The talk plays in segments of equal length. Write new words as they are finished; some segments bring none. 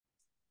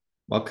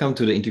Welcome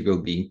to the Integral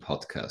Being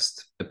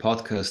podcast, a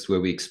podcast where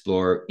we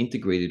explore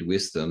integrated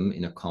wisdom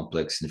in a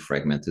complex and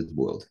fragmented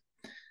world.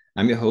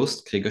 I'm your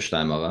host, Gregor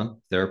Steinmauer,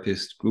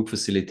 therapist, group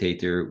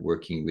facilitator,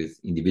 working with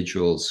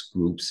individuals,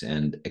 groups,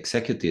 and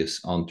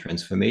executives on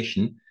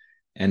transformation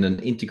and an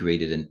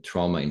integrated and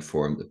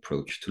trauma-informed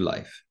approach to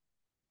life.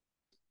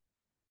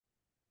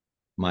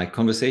 My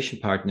conversation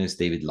partner is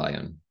David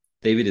Lyon.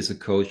 David is a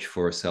coach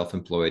for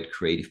self-employed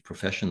creative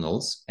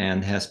professionals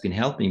and has been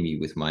helping me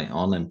with my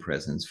online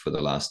presence for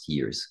the last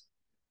years.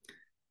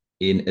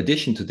 In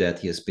addition to that,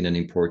 he has been an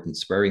important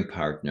sparring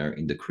partner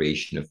in the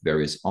creation of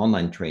various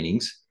online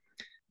trainings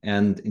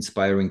and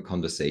inspiring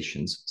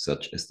conversations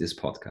such as this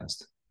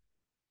podcast.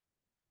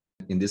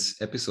 In this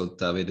episode,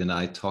 David and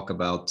I talk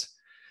about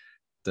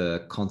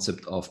the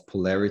concept of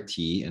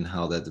polarity and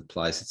how that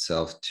applies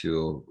itself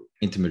to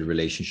intimate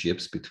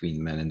relationships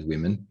between men and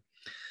women.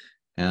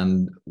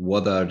 And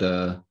what are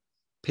the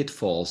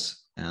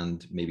pitfalls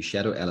and maybe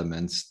shadow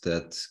elements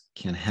that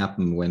can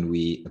happen when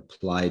we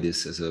apply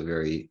this as a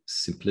very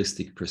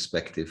simplistic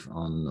perspective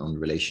on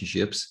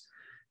relationships,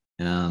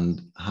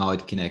 and how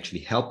it can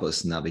actually help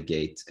us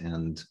navigate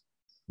and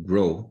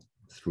grow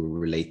through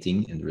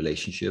relating and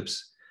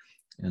relationships.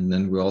 And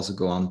then we'll also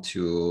go on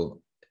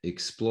to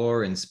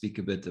explore and speak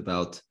a bit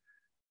about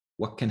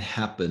what can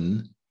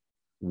happen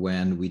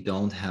when we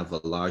don't have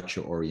a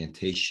larger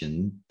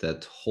orientation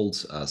that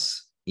holds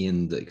us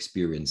in the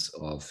experience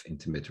of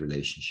intimate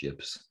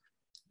relationships,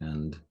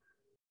 and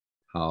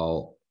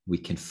how we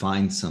can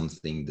find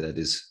something that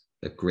is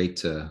a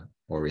greater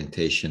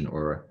orientation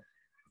or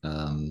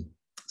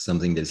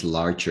something that's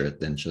larger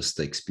than just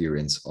the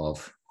experience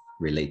of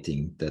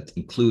relating, that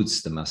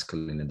includes the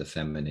masculine and the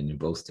feminine in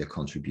both their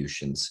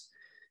contributions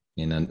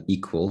in an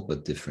equal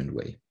but different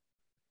way.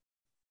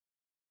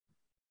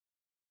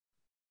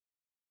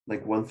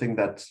 Like, one thing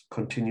that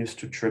continues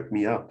to trip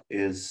me up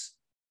is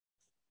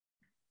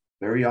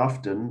very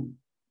often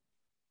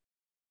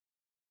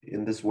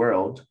in this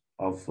world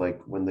of like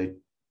when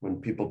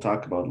people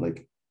talk about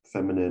like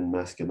feminine,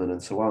 masculine,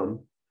 and so on,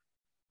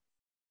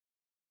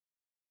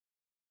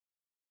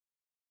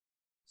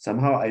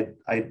 somehow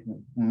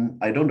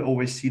I don't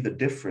always see the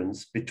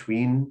difference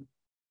between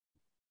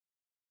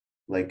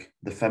like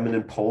the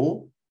feminine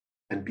pole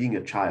and being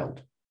a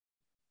child.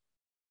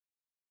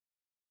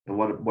 And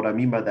what I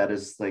mean by that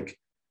is like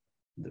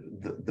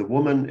the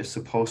woman is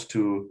supposed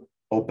to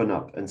open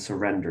up and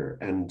surrender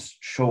and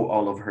show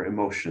all of her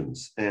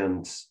emotions,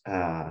 and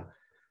the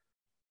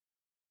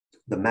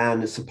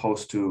man is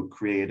supposed to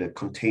create a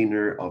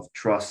container of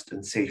trust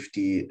and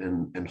safety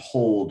and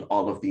hold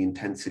all of the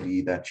intensity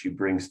that she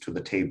brings to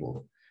the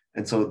table.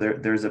 And so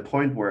there's a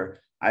point where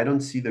I don't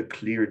see the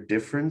clear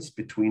difference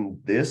between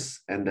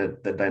this and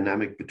the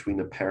dynamic between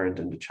a parent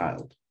and a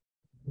child.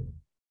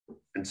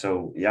 And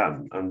so, yeah,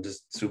 I'm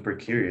just super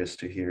curious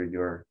to hear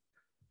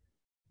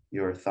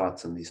your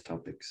thoughts on these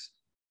topics.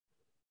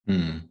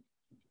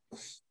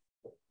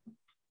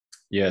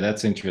 Yeah,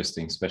 that's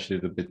interesting, especially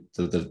the bit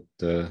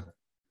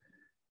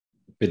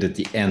at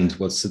the end.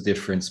 What's the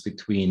difference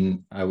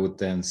between, I would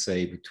then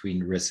say,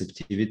 between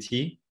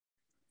receptivity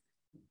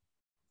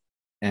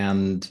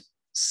and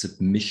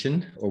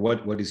submission, or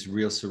what is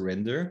real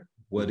surrender,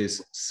 what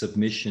is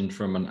submission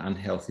from an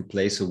unhealthy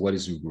place, or what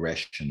is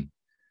regression,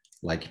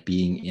 like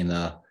being in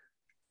a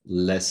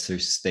lesser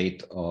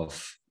state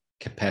of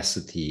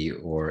capacity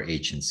or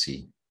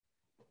agency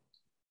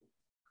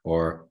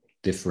or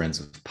difference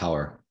of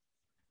power.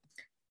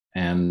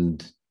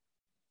 And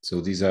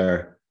so these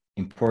are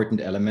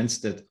important elements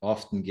that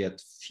often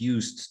get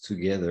fused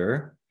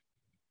together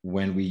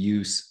when we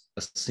use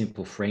a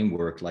simple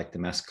framework like the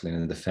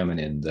masculine and the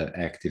feminine, the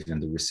active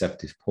and the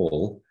receptive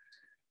pole,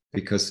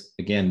 because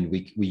again,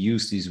 we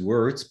use these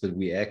words, but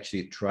we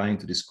actually trying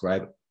to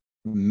describe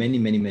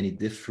many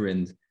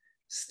different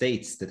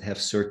states that have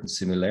certain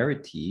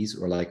similarities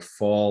or like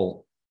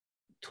fall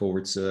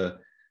towards a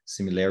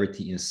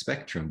similarity in a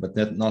spectrum, but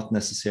that not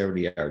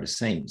necessarily are the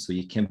same. So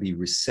you can be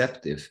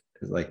receptive,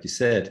 like you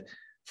said,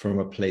 from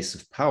a place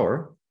of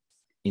power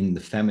in the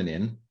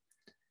feminine,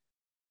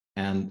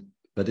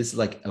 but it's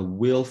like a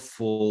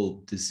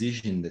willful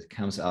decision that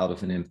comes out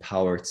of an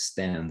empowered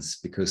stance,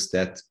 because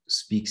that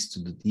speaks to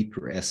the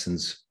deeper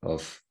essence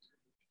of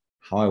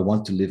how I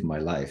want to live my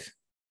life.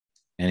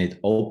 And it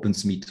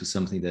opens me to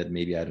something that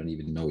maybe I don't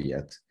even know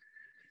yet.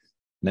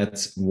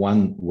 That's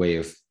one way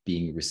of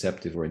being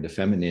receptive or in the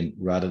feminine,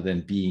 rather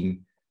than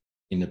being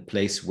in a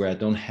place where I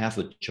don't have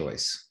a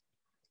choice.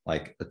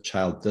 Like a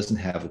child doesn't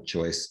have a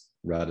choice,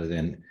 rather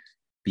than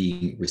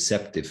being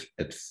receptive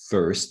at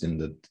first in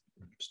the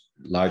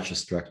larger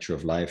structure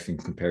of life in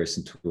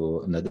comparison to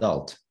an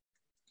adult.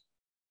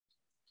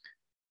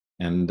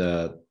 And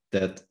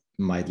that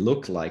might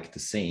look like the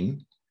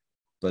same,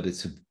 but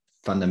it's a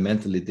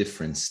fundamentally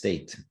different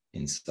state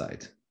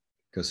inside,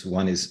 because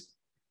one is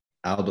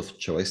out of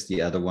choice, the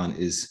other one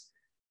is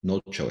no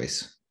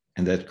choice,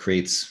 and that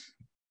creates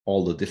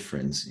all the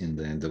difference in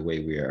the way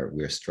we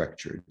are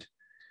structured.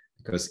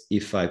 Because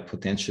if I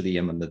potentially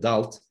am an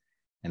adult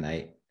and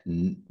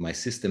my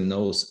system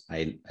knows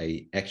I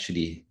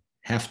actually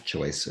have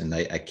choice, and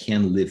I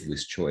can live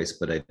with choice,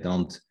 but I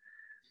don't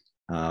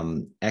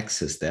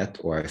access that,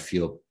 or I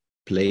feel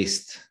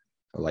placed,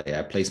 like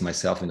I place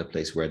myself in a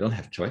place where I don't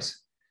have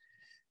choice.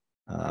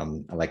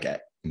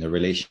 In a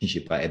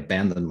relationship, I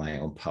abandon my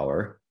own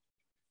power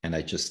and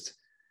I just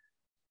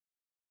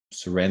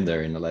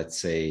surrender in a, let's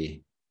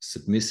say,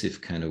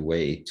 submissive kind of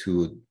way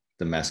to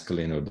the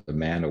masculine or the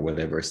man or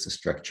whatever is the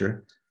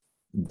structure,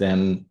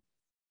 then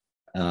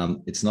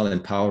it's not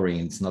empowering.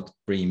 It's not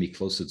bringing me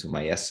closer to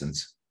my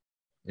essence.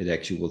 It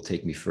actually will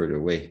take me further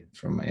away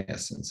from my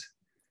essence.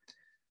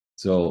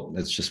 So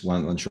that's just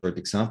one short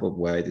example of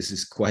why this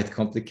is quite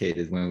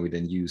complicated when we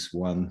then use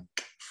one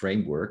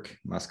framework,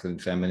 masculine,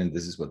 feminine.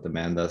 This is what the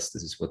man does.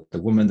 This is what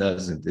the woman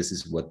does. And this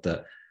is what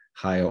the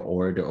higher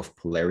order of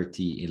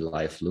polarity in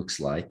life looks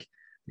like.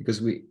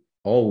 Because we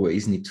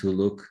always need to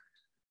look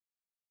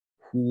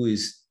who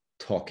is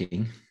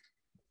talking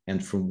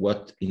and from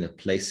what in a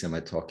place am I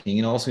talking,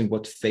 and also in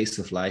what phase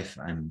of life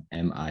am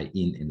I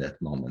in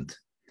that moment.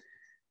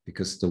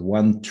 Because the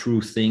one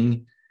true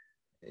thing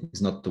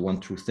is not the one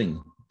true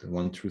thing. The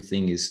one true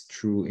thing is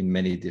true in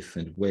many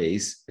different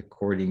ways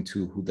according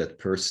to who that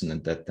person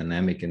and that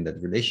dynamic and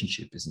that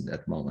relationship is in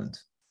that moment.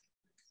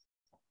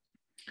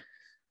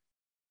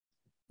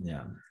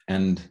 Yeah.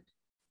 And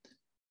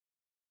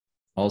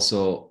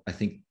also, I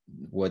think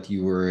what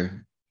you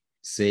were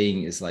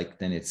saying is like,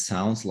 then it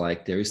sounds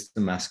like there is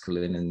the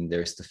masculine and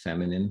there's the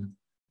feminine.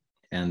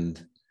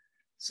 And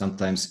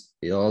sometimes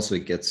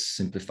it gets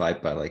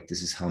simplified by like,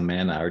 this is how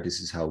men are,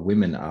 this is how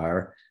women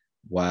are,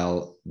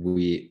 while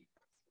we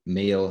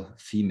male,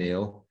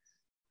 female,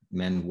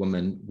 men,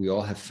 women, we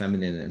all have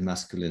feminine and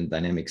masculine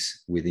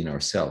dynamics within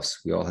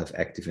ourselves. We all have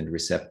active and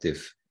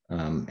receptive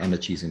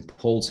energies and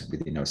poles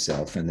within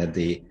ourselves, and that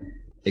they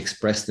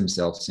express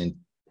themselves in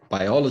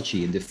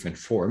biology in different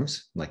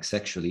forms, like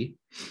sexually.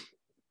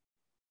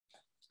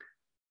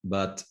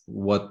 But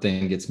what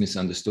then gets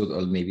misunderstood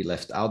or maybe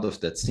left out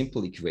of that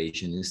simple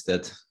equation is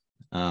that,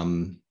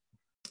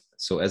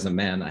 so as a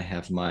man, I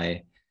have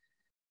my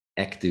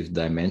active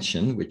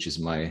dimension, which is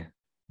my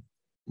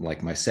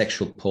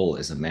sexual pole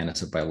as a man,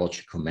 as a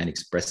biological man,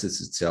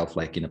 expresses itself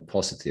like in a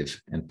positive,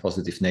 and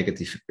positive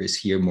negative is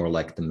here more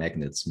like the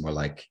magnets, more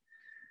like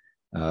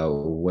a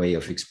way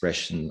of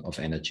expression of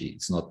energy.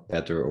 It's not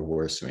better or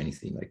worse or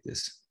anything like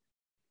this,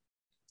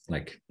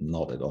 like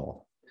not at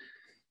all.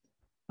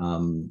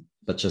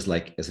 But just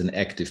like as an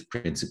active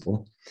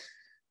principle.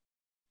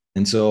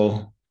 And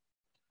so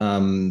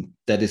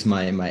that is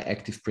my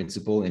active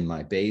principle in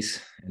my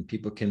base, and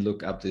people can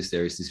look up this.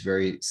 There is this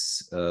very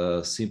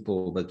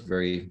simple but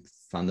very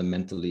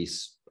fundamentally,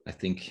 I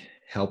think,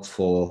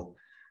 helpful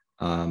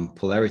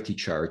polarity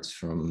charts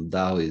from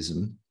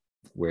Taoism,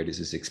 where this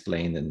is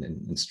explained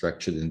and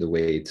structured in the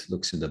way it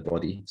looks in the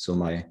body. So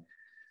my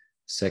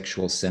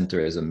sexual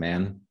center as a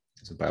man,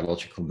 as a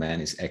biological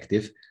man, is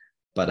active,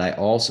 but I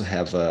also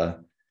have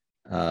a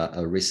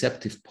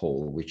receptive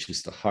pole, which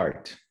is the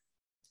heart,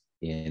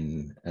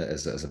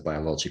 as a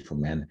biological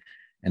man.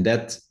 And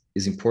that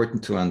is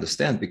important to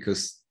understand,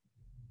 because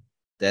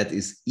that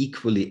is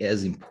equally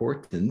as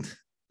important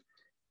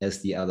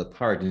as the other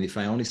part. And if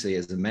I only say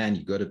as a man,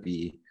 you got to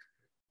be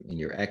in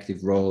your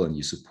active role and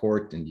you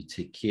support and you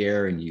take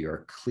care and you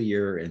are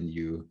clear and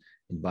you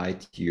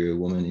invite your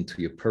woman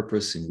into your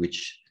purpose, in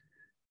which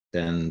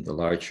then the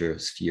larger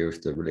sphere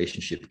of the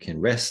relationship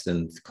can rest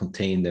and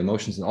contain the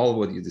emotions and all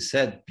what you just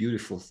said,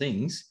 beautiful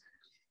things.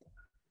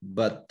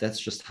 But that's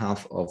just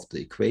half of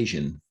the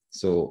equation.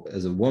 So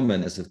as a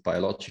woman, as a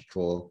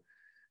biological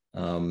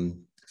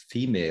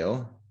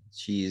female,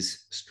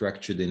 she's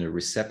structured in a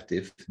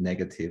receptive,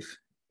 negative,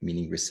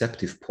 meaning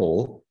receptive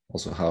pole,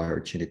 also how her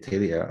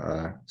genitalia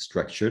are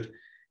structured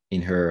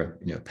in her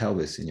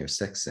pelvis, in your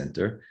sex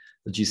center,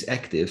 but she's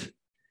active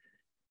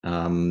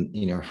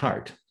in her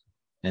heart.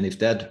 And if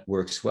that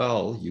works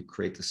well, you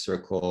create a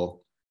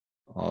circle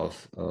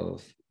of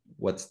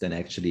what's then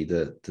actually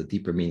the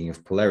deeper meaning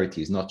of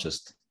polarity. Is not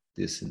just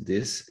this and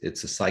this,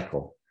 it's a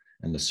cycle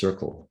and a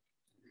circle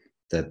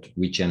that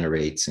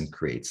regenerates and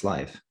creates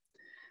life.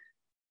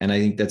 And I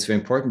think that's very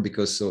important,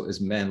 because so as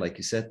men, like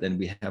you said, then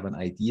we have an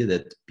idea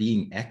that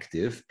being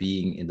active,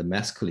 being in the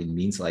masculine,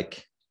 means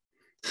like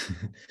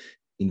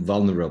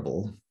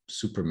invulnerable,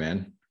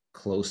 Superman,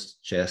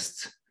 closed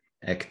chest,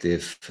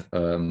 active,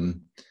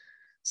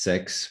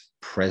 sex,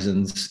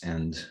 presence,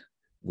 and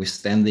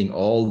withstanding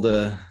all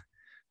the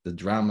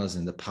dramas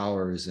and the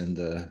powers and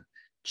the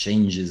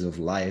changes of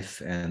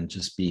life, and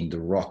just being the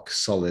rock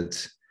solid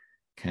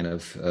kind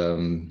of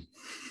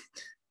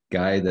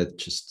guy that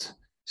just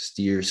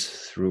steers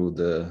through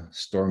the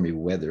stormy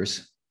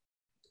weathers.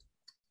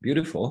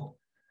 Beautiful,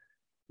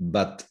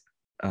 but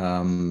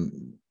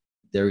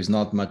there is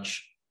not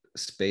much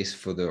space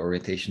for the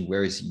orientation.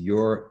 Where is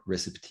your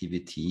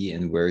receptivity,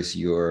 and where is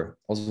your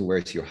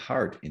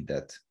heart in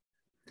that?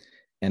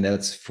 And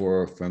that's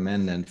for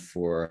men and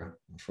for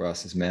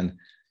us as men,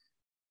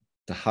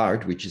 the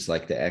heart, which is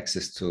like the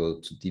access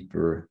to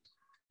deeper,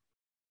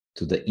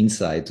 to the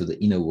inside, to the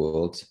inner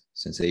world,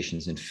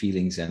 sensations and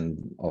feelings, and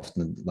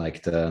often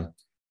like the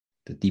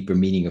the deeper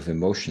meaning of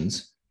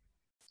emotions,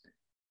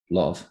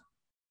 love,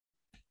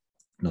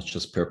 not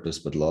just purpose,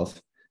 but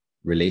love,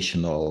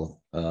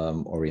 relational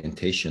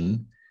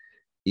orientation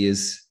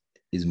is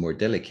more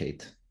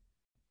delicate.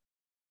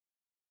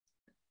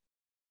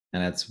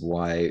 And that's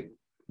why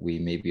we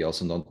maybe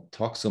also don't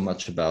talk so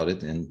much about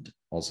it, and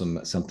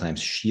also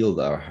sometimes shield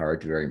our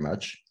heart very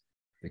much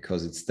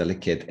because it's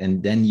delicate.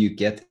 And then you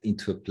get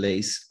into a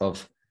place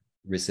of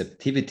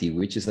receptivity,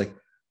 which is like,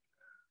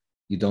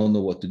 you don't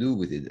know what to do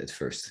with it at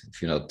first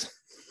if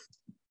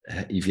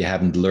you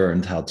haven't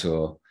learned how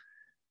to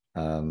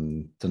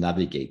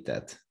navigate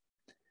that.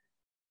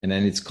 And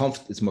then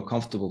it's more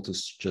comfortable to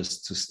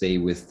just to stay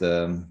with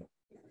the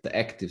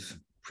active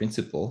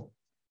principle.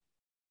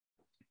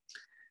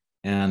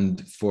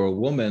 And for a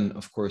woman,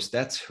 of course,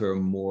 that's her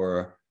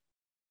more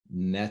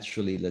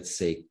naturally, let's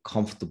say,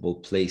 comfortable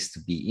place to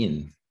be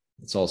in.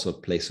 It's also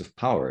a place of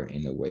power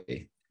in a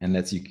way. And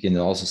that's, you can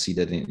also see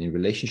that in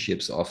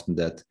relationships often,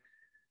 that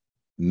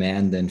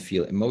men then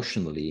feel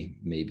emotionally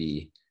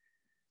maybe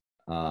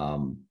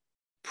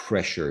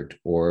pressured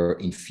or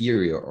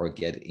inferior, or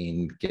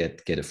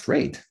get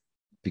afraid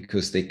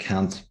because they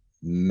can't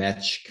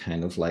match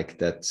kind of like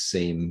that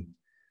same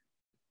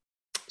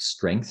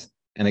strength.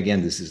 And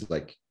again, this is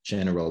like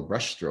general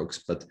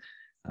brushstrokes, but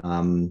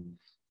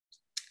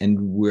and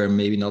we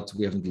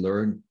haven't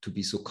learned to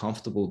be so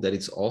comfortable that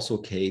it's also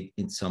okay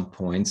in some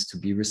points to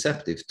be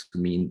receptive.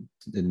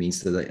 That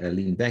means that I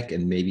lean back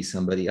and maybe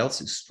somebody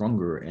else is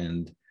stronger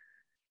and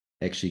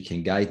actually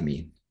can guide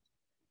me.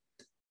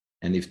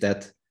 And if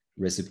that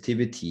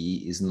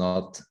receptivity is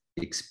not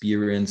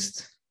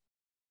experienced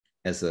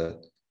as a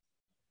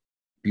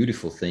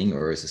beautiful thing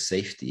or as a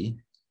safety,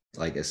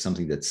 like as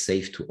something that's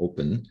safe to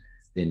open,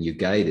 then you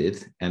guide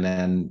it. And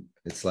then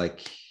it's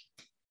like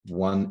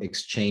one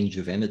exchange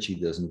of energy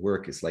doesn't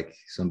work. It's like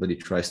somebody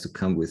tries to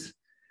come with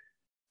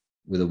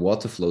a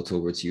water flow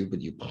towards you,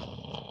 but you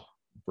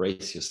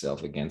brace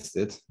yourself against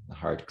it. The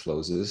heart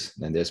closes,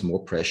 then there's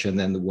more pressure. And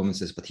then the woman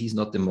says, but he's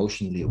not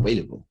emotionally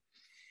available.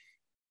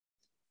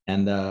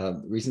 And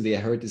recently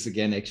I heard this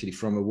again, actually,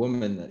 from a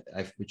woman,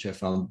 which I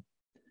found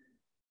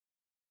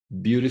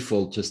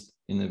beautiful, just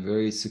in a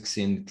very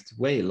succinct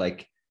way,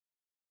 like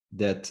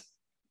that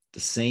the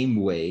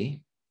same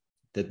way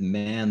that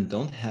men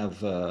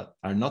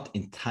are not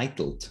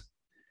entitled,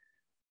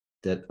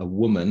 that a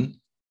woman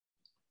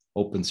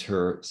opens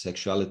her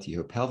sexuality,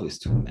 her pelvis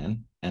to a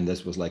man. And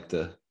this was like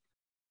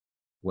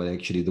what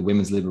actually the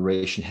women's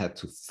liberation had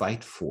to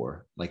fight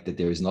for, like that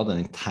there is not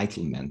an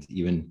entitlement,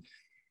 even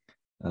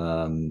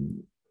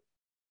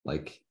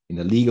like in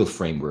a legal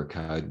framework,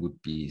 how it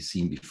would be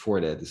seen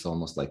before that. It's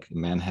almost like a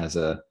man has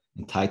a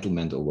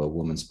entitlement over a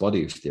woman's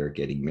body if they're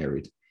getting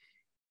married.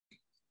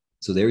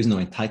 So there is no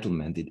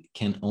entitlement. It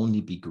can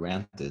only be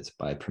granted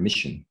by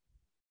permission.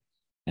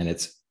 And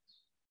it's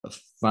a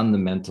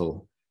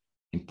fundamental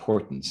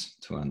importance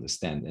to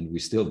understand. And we're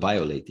still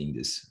violating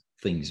these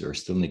things, or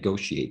still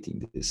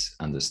negotiating this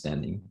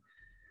understanding.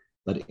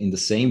 But in the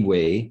same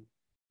way,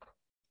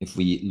 if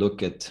we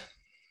look at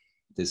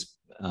this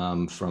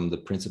from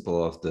the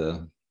principle of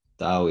the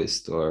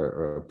Taoist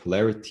or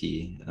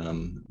polarity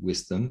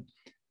wisdom,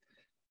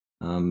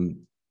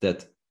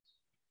 that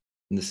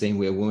in the same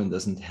way, a woman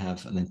doesn't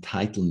have an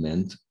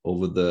entitlement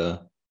over the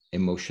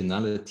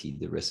emotionality,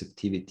 the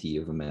receptivity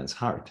of a man's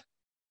heart.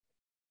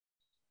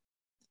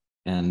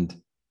 And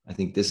I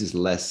think this is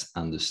less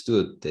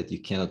understood, that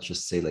you cannot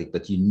just say like,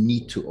 but you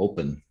need to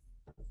open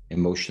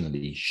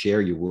emotionally,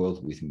 share your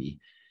world with me.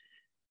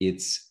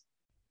 It's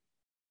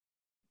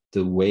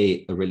the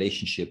way a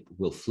relationship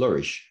will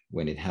flourish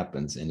when it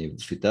happens. And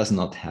if it does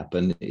not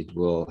happen, it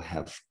will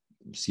have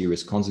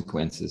serious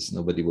consequences.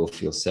 Nobody will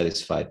feel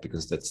satisfied,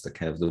 because that's the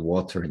kind of the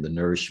water and the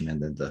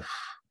nourishment, and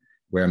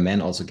where a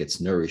man also gets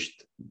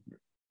nourished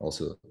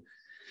also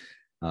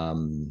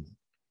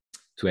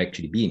to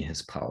actually be in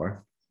his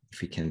power. If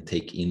he can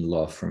take in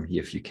love from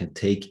here, if you can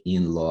take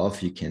in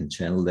love, you can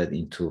channel that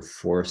into a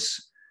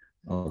force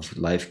of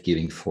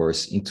life-giving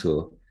force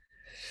into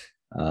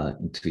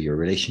your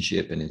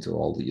relationship and into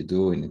all that you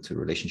do, and into a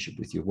relationship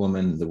with your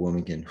woman. The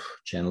woman can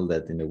channel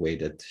that in a way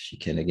that she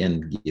can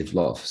again give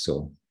love.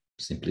 So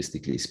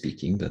simplistically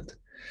speaking, but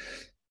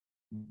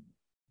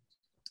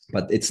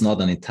it's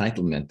not an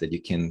entitlement that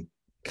you can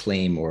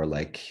claim or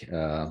like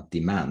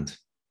demand.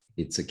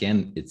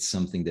 It's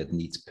something that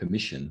needs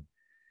permission.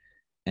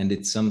 And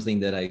it's something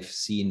that I've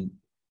seen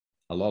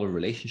a lot of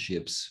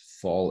relationships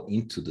fall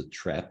into the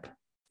trap,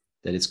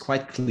 that it's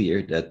quite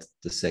clear that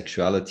the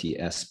sexuality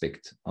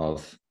aspect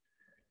of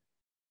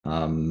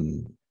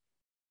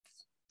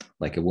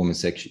like a woman's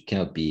sex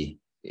cannot be,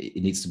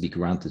 it needs to be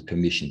granted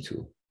permission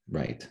to,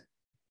 right?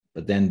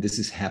 But then this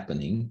is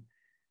happening,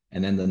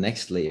 and then the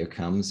next layer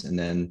comes, and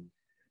then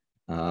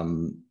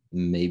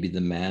maybe the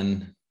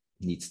man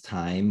needs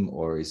time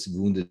or is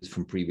wounded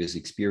from previous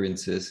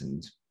experiences,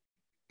 and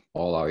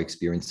all our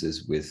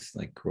experiences with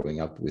like growing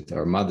up with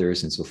our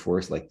mothers and so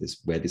forth, like this,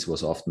 where this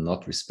was often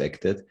not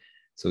respected.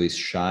 So he's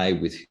shy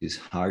with his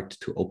heart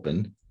to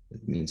open.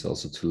 It means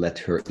also to let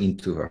her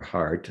into her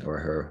heart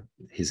or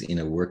his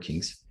inner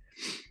workings.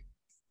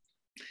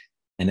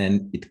 And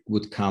then it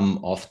would come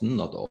often,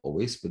 not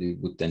always, but it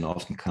would then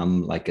often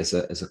come like as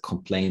a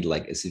complaint,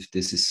 like as if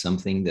this is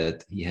something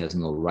that he has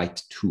no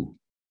right to.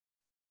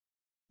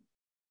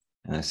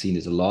 And I've seen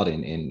this a lot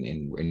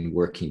in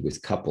working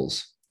with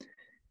couples.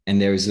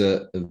 And there is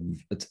a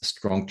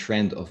strong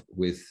trend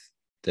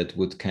that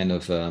would kind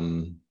of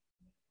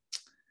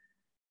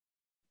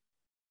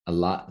a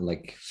lot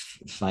like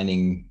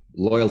finding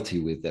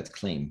loyalty with that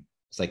claim.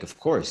 It's like, of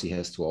course, he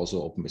has to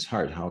also open his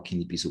heart. How can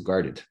he be so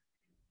guarded?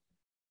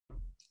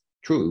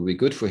 True, it would be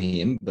good for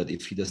him, but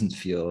if he doesn't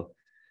feel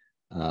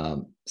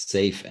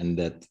safe, and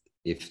that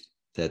if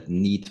that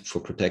need for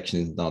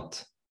protection is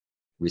not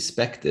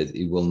respected,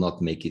 it will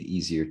not make it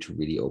easier to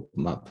really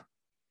open up.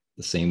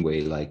 The same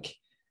way, like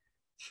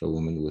if a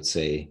woman would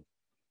say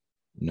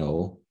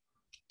no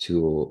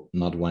to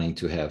not wanting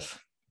to have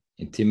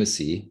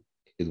intimacy,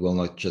 it will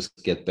not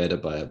just get better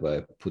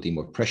by putting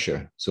more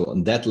pressure. So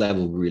on that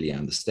level, we really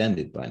understand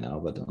it by now,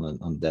 but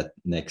on that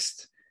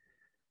next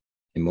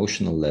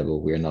emotional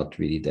level, we're not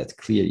really that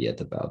clear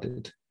yet about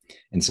it.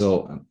 And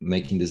so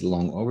making this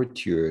long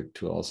overture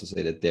to also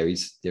say that there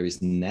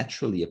is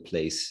naturally a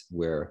place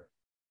where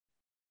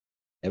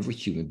every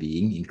human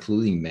being,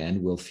 including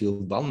men, will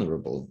feel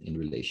vulnerable in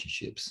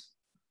relationships.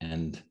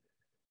 And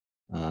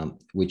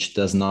which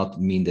does not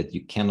mean that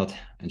you cannot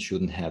and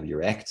shouldn't have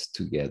your act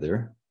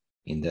together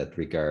in that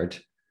regard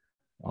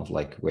of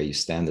like where you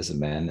stand as a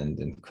man and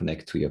then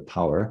connect to your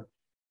power.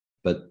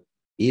 But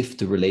if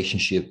the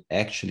relationship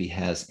actually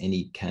has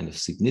any kind of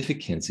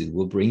significance, it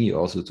will bring you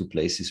also to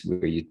places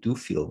where you do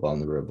feel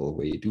vulnerable,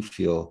 where you do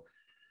feel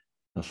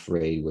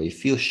afraid, where you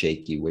feel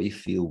shaky, where you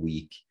feel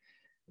weak,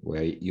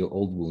 where your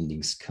old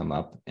woundings come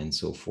up and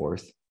so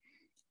forth.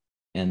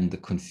 And the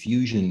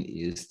confusion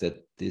is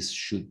that this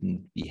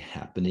shouldn't be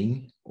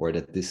happening, or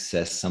that this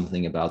says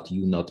something about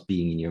you not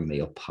being in your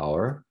male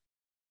power.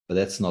 But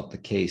that's not the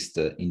case.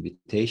 The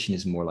invitation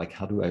is more like,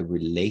 how do I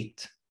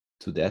relate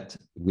to that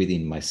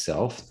within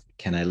myself?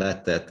 Can I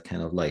let that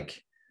kind of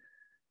like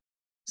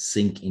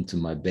sink into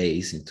my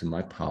base, into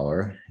my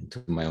power,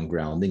 into my own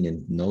grounding,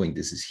 and knowing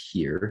this is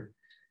here,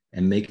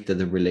 and make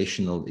that a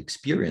relational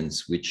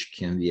experience, which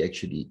can be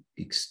actually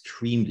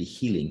extremely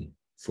healing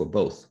for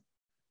both.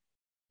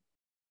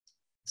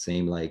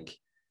 Same like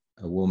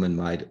a woman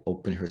might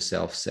open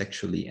herself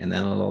sexually, and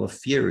then a lot of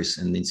fears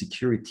and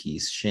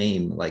insecurities,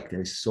 shame, like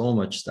there's so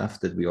much stuff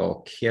that we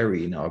all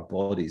carry in our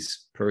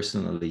bodies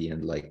personally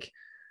and like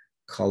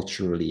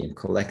culturally and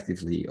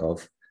collectively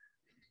of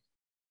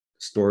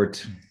stored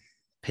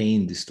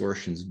pain,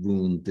 distortions,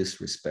 wound,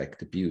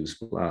 disrespect, abuse,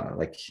 blah,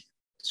 like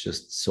it's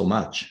just so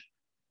much.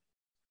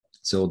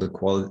 So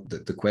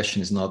the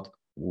question is not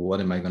what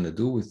am I going to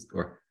do with,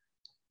 or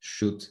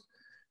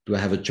do I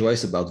have a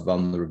choice about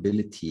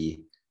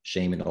vulnerability,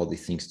 shame, and all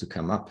these things to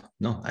come up?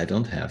 No, I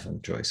don't have a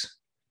choice.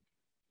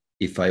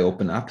 If I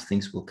open up,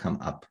 things will come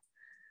up.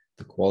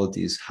 The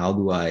quality is, how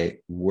do I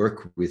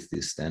work with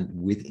this then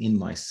within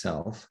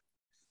myself,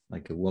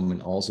 like a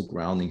woman also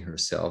grounding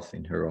herself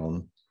in her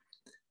own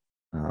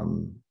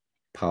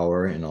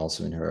power, and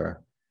also in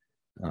her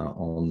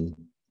own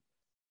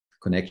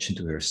connection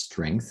to her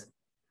strength,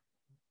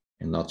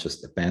 and not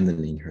just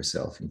abandoning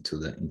herself into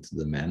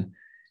the man,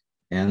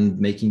 and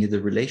making it a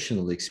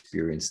relational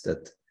experience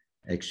that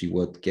actually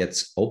what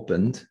gets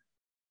opened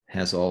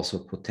has also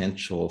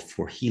potential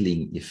for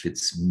healing if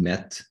it's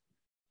met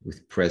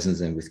with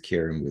presence and with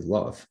care and with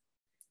love.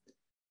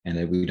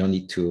 And we don't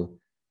need to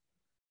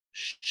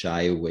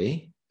shy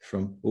away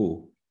from,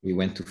 oh, we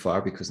went too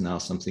far because now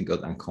something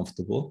got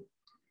uncomfortable,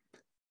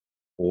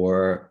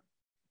 or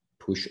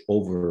push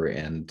over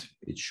and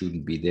it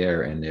shouldn't be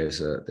there, and there's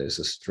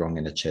a strong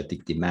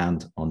energetic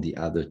demand on the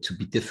other to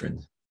be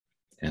different.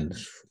 And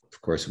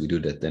of course we do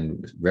that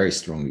then very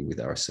strongly with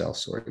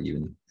ourselves, or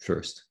even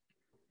first.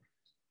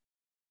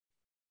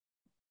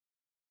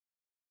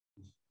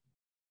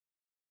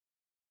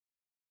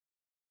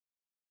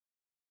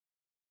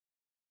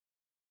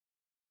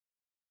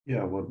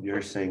 Yeah, what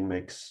you're saying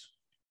makes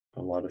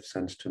a lot of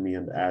sense to me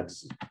and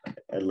adds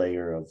a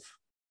layer of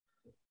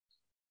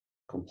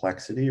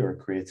complexity, or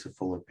creates a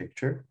fuller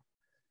picture.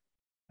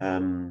 I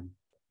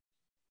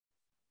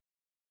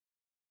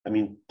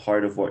mean,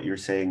 part of what you're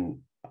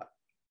saying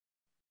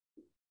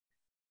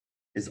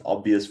is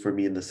obvious for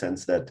me in the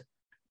sense that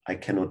I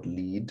cannot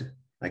lead,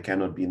 I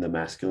cannot be in the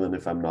masculine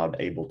if I'm not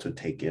able to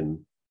take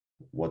in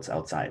what's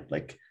outside.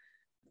 Like,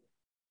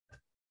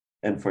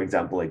 and for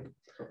example, like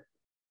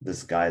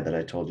this guy that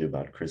I told you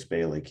about, Chris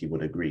Bay, like he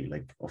would agree.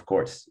 Like, of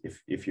course,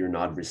 if you're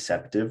not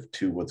receptive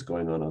to what's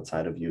going on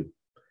outside of you,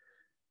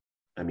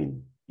 I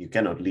mean, you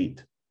cannot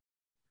lead.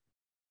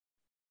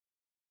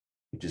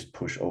 You just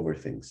push over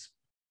things.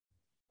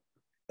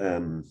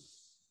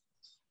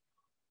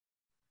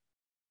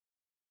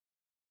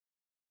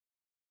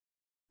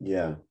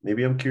 Yeah,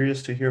 maybe I'm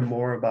curious to hear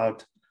more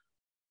about.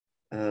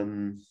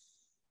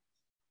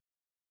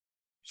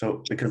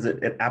 So because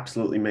it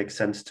absolutely makes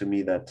sense to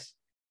me that,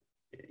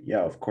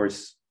 yeah, of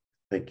course,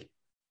 like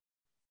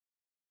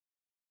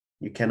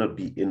you cannot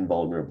be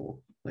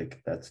invulnerable.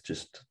 Like that's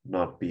just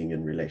not being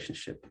in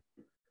relationship.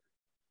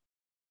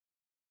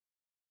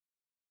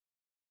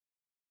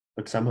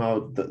 But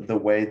somehow the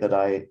way that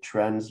I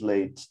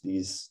translate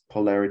these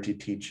polarity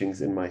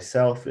teachings in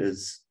myself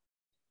is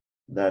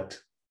that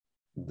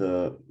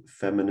the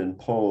feminine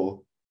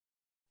pole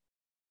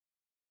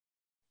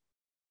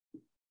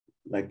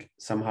like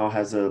somehow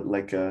has a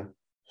like a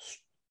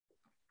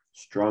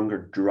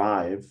stronger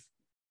drive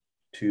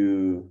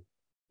to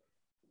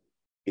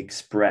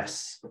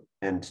express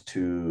and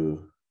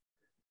to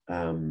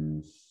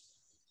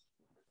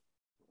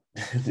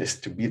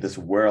just to be this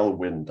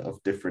whirlwind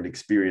of different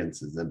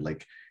experiences and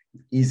like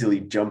easily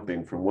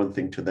jumping from one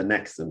thing to the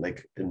next, and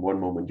like in one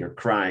moment you're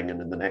crying and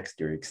in the next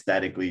you're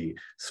ecstatically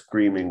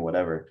screaming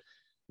whatever,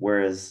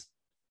 whereas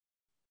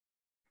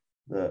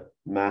the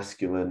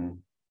masculine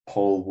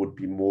pole would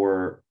be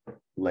more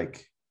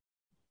like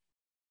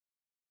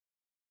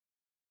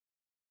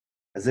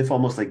as if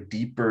almost like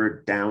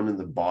deeper down in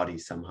the body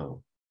somehow,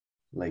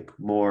 like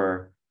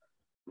more.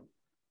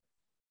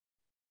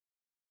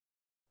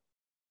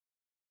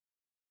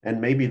 And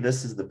maybe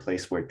this is the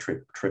place where it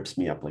trips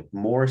me up, like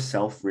more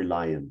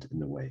self-reliant in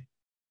a way.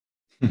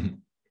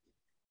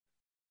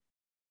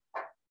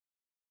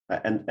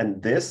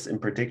 And this in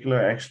particular,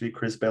 actually,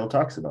 Chris Bale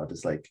talks about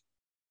is like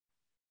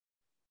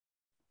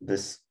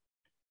this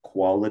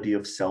quality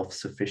of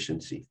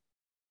self-sufficiency.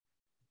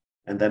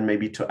 And then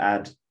maybe to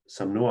add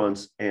some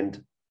nuance,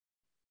 and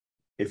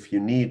if you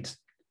need,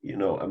 you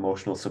know,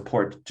 emotional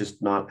support,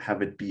 just not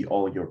have it be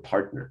all your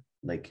partner,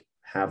 like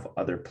have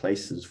other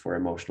places for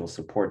emotional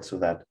support so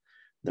that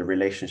the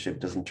relationship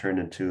doesn't turn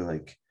into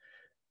like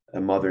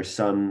a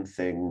mother-son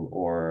thing.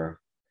 Or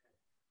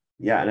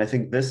yeah, and I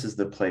think this is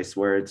the place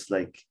where it's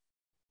like,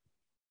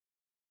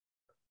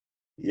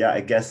 yeah,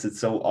 I guess it's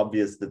so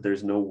obvious that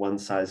there's no one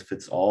size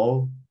fits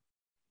all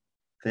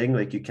thing.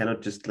 Like you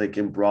cannot just like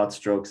in broad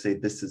strokes say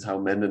this is how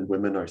men and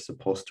women are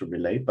supposed to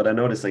relate. But I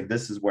notice like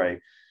this is where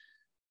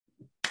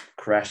I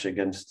crash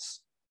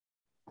against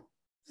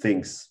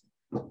things.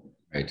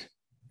 Right.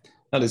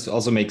 Now, this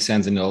also makes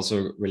sense, and it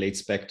also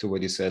relates back to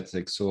what you said,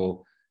 like,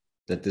 so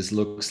that this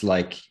looks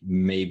like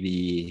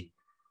maybe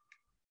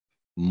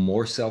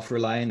more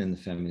self-reliant and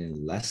the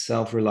feminine less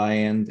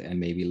self-reliant and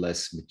maybe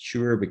less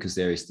mature, because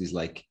there is this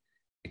like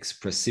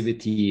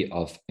expressivity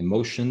of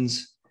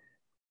emotions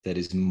that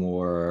is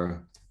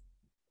more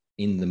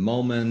in the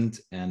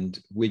moment, and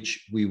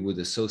which we would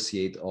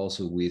associate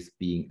also with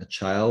being a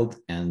child,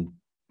 and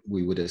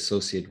we would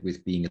associate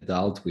with being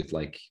adult, with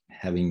like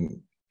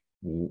having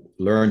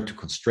learned to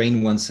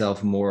constrain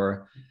oneself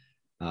more,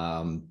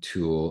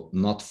 to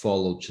not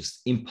follow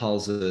just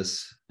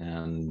impulses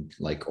and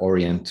like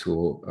orient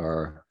to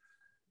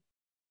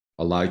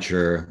a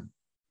larger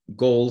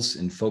goals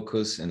and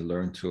focus, and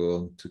learn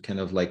to kind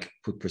of like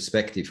put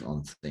perspective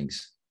on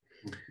things.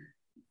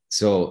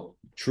 So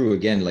true,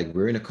 again, like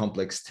we're in a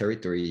complex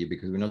territory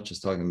because we're not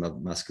just talking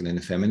about masculine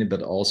and feminine,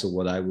 but also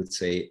what I would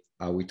say,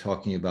 are we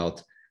talking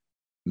about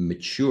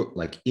mature,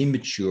 like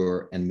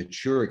immature and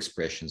mature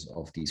expressions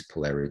of these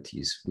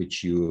polarities,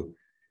 which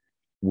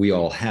we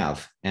all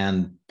have,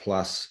 and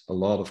plus a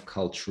lot of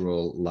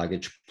cultural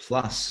luggage,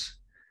 plus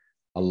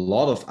a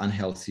lot of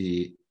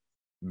unhealthy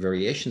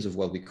variations of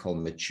what we call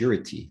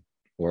maturity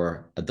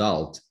or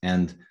adult,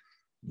 and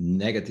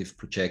negative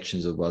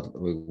projections of what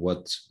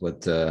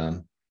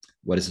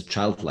is a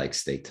childlike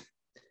state,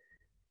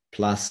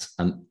 plus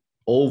an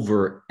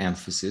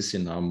overemphasis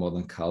in our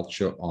modern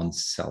culture on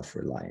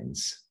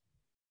self-reliance,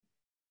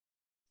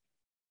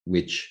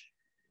 which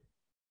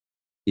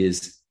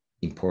is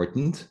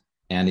important,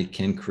 and it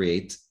can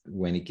create,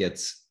 when it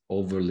gets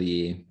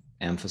overly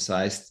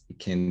emphasized, it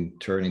can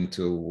turn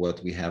into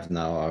what we have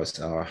now as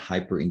our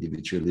hyper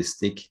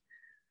individualistic,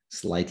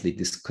 slightly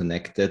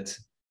disconnected,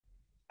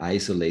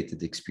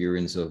 isolated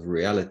experience of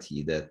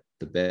reality, that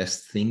the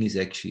best thing is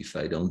actually if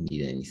I don't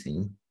need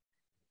anything.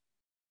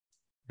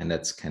 And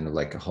that's kind of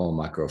like a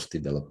hallmark of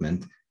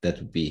development. That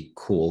would be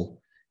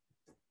cool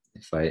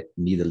if I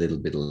need a little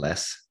bit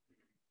less,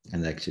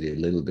 and actually a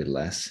little bit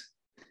less,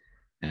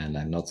 and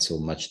I'm not so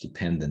much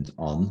dependent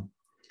on.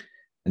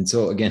 And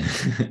so again,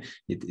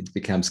 it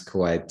becomes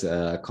quite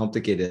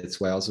complicated.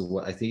 That's why also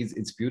I think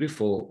it's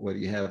beautiful when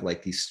you have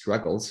like these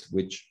struggles,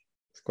 which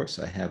of course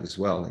I have as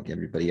well, like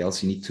everybody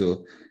else. You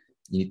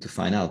need to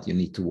find out, you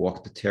need to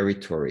walk the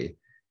territory,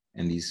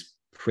 and these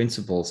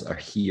principles are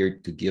here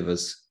to give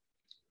us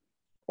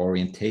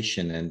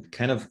orientation and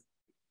kind of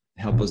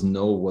help us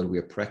know what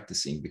we're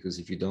practicing, because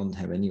if you don't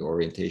have any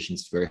orientation,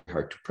 it's very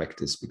hard to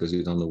practice because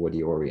you don't know what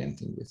you're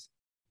orienting with.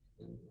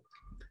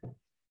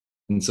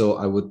 And so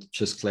I would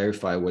just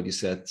clarify what you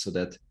said, so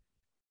that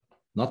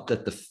not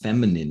that the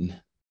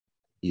feminine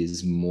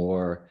is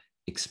more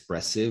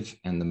expressive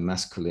and the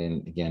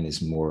masculine, again,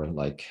 is more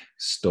like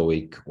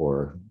stoic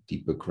or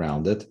deeper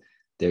grounded.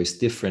 There's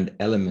different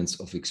elements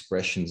of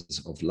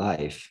expressions of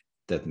life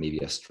that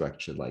maybe are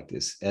structured like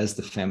this, as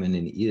the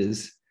feminine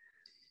is,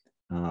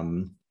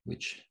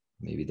 which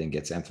maybe then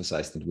gets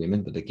emphasized in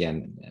women, but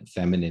again,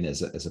 feminine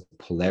as a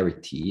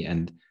polarity.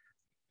 And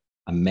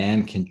a man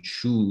can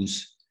choose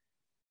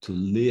to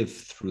live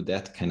through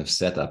that kind of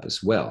setup as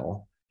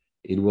well,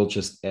 it will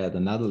just add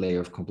another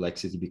layer of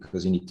complexity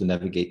because you need to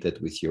navigate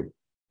that with your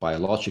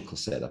biological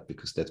setup,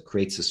 because that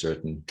creates a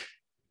certain,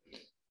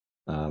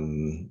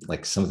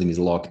 like something is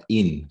locked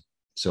in.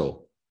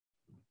 So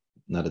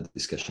another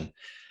discussion.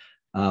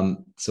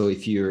 So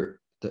if you're,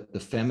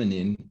 the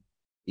feminine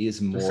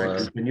is more...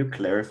 Can you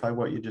clarify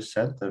what you just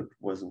said? That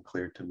wasn't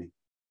clear to me.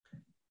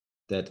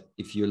 That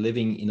if you're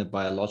living in a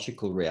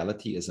biological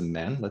reality as a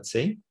man, let's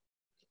say,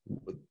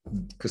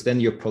 because then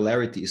your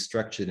polarity is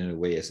structured in a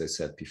way, as I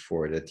said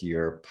before, that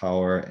your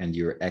power and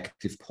your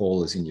active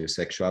pole is in your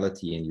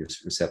sexuality and your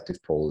receptive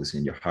pole is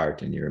in your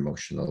heart and your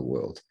emotional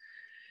world.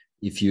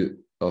 If you,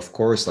 of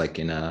course, like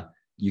in a,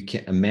 you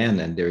can, a man,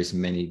 and there's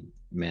many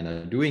men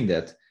are doing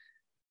that,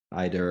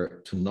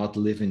 either to not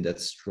live in that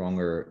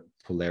stronger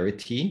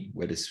polarity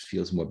where this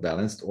feels more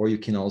balanced, or you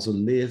can also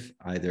live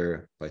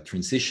either by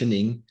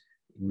transitioning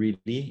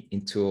really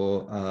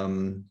into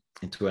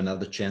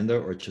another gender,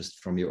 or just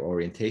from your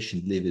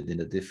orientation live it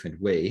in a different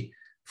way.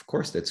 Of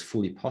course, that's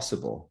fully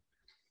possible,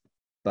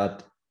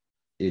 but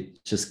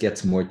it just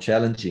gets more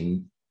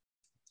challenging,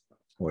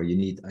 or you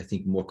need, I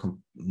think,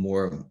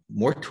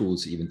 more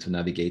tools even to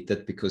navigate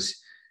that, because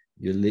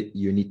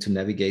you need to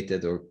navigate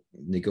that or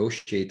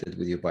negotiate it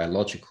with your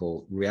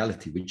biological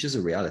reality, which is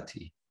a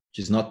reality, which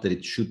is not that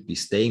it should be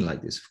staying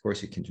like this. Of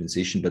course, you can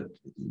transition, but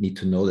you need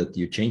to know that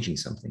you're changing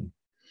something.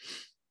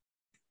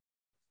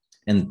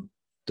 And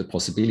the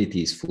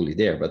possibility is fully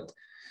there, but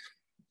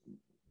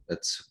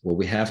that's what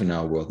we have in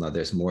our world now.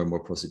 There's more and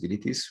more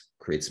possibilities,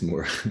 creates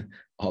more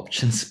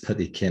options, but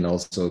it can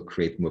also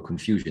create more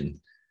confusion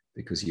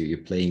because you're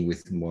playing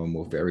with more and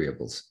more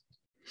variables.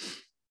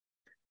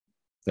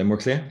 Is that more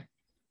clear?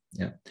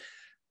 Yeah.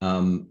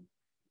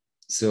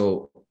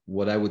 So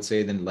what I would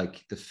say then,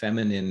 like the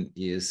feminine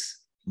is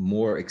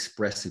more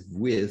expressive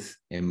with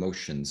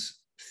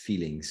emotions,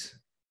 feelings,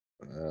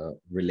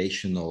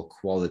 relational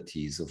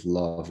qualities of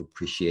love,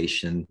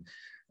 appreciation,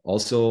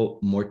 also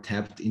more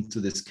tapped into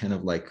this kind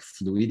of like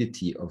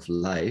fluidity of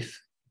life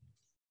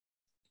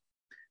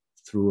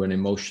through an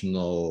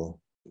emotional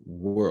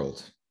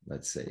world,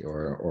 let's say,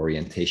 or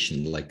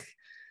orientation, like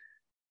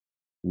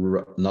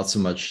not so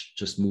much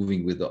just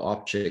moving with the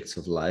objects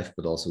of life,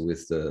 but also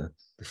with the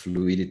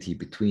fluidity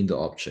between the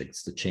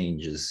objects, the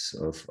changes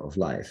of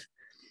life.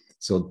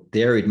 So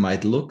there it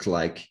might look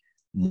like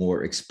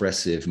more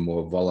expressive,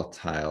 more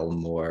volatile,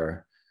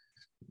 more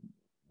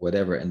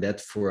whatever. And that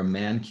for a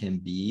man can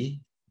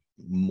be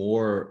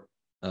more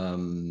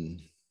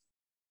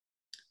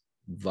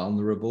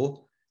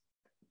vulnerable,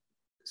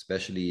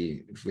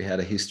 especially if we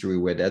had a history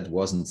where that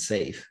wasn't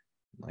safe,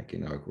 like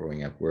in our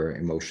growing up, where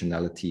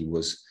emotionality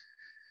was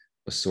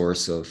a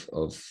source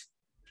of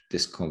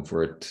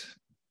discomfort,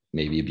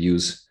 maybe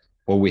abuse,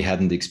 or we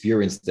hadn't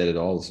experienced that at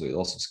all. So it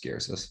also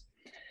scares us.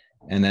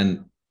 And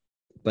then,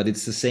 but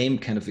it's the same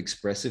kind of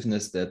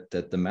expressiveness that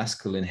the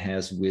masculine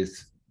has with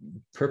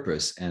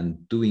purpose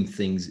and doing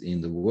things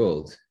in the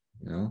world.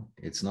 You know,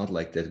 it's not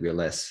like that we're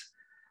less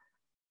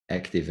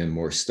active and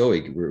more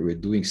stoic. We're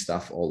doing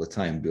stuff all the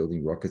time,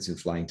 building rockets and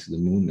flying to the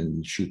moon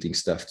and shooting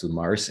stuff to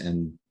Mars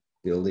and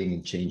building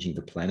and changing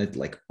the planet,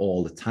 like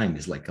all the time.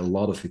 There's like a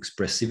lot of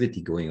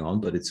expressivity going on,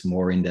 but it's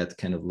more in that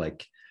kind of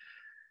like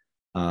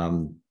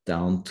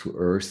down to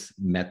earth,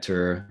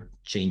 matter,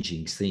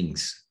 changing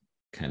things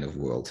kind of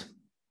world,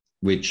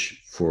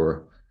 which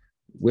for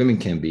women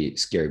can be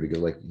scary because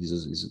like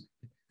he's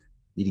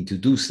needing to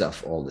do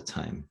stuff all the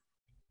time.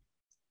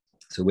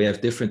 So we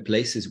have different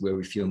places where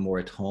we feel more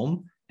at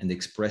home and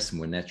express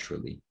more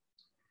naturally.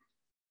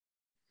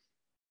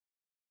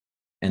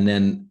 And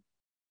then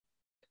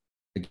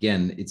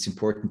again, it's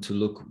important to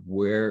look,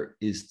 where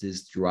is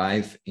this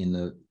drive in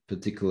a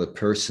particular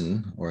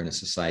person or in a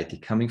society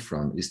coming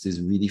from? Is this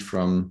really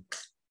from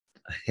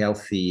a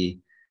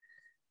healthy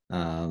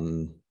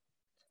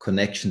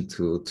connection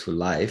to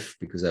life,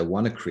 because I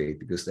want to create,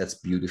 because that's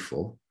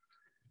beautiful,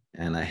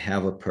 and I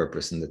have a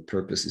purpose, and that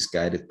purpose is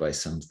guided by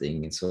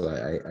something, and so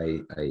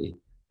I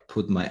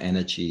put my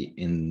energy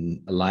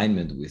in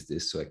alignment with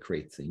this, so I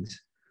create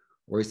things?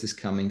 Or is this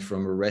coming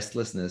from a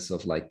restlessness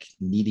of like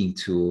needing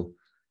to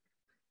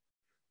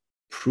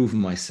prove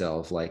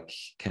myself, like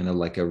kind of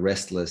like a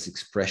restless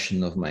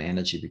expression of my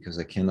energy because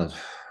I cannot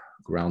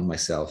ground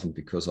myself, and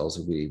because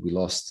also we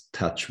lost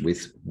touch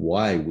with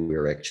why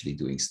we're actually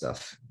doing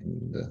stuff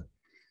in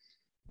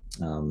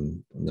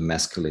the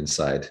masculine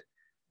side?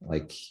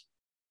 Like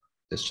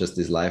it's just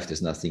this life,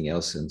 there's nothing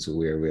else, and so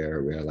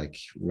we're like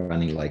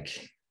running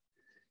like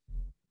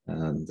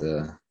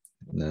the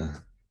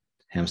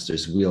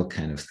hamster's wheel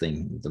kind of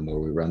thing. The more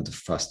we run, the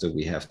faster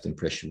we have the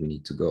impression we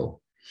need to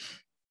go.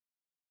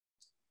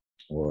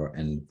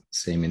 And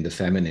same in the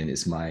feminine,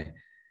 is my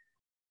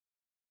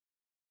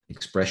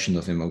expression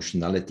of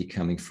emotionality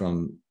coming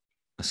from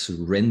a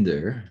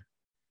surrender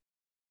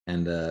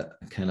and a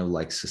kind of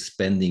like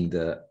suspending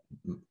the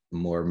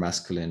more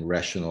masculine,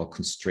 rational,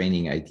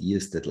 constraining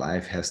ideas that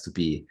life has to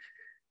be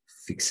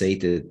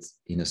fixated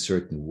in a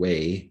certain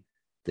way,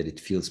 that it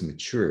feels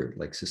mature,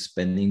 like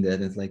suspending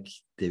that. It's like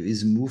there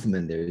is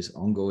movement, there is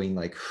ongoing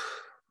like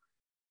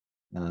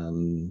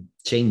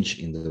change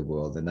in the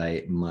world.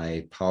 And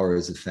my power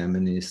as a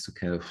feminist to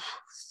kind of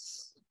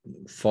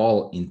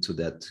fall into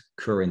that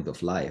current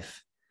of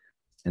life.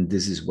 And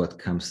this is what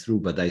comes through,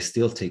 but I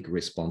still take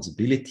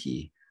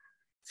responsibility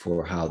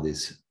for how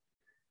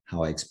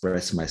I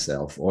express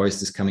myself. Or is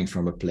this coming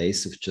from a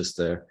place of just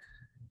a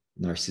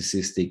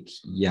narcissistic,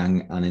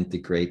 young,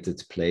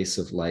 unintegrated place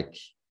of like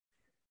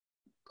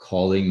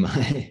calling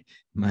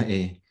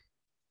my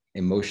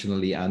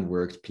emotionally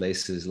unworked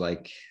places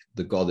like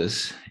the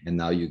goddess, and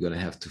now you're going to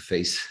have to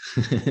face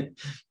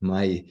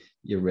my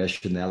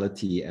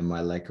irrationality and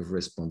my lack of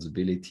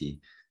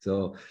responsibility.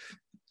 So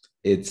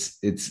it's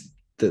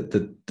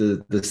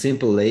the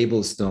simple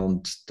labels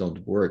don't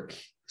work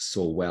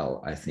so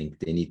well. I think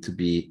they need to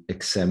be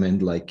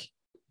examined, like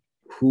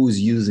who's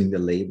using the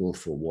label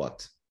for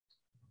what.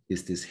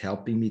 Is this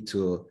helping me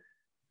to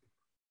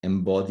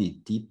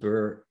embody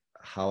deeper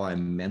how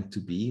I'm meant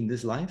to be in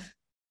this life?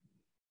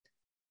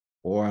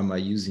 Or am I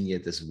using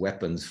it as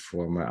weapons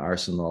for my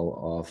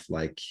arsenal of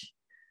like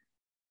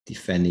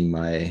defending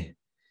my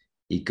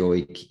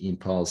egoic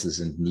impulses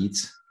and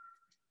needs?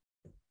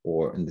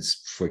 Or in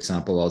this, for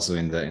example, also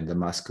in the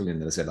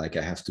masculine, I said like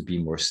I have to be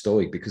more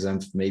stoic because I'm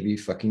maybe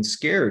fucking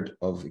scared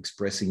of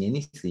expressing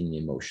anything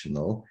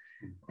emotional,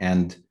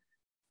 and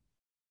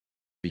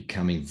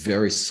becoming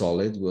very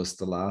solid was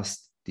the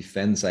last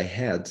defense I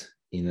had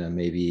in a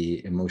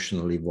maybe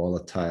emotionally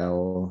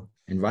volatile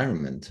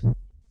environment.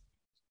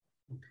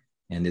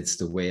 And it's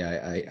the way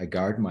I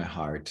guard my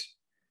heart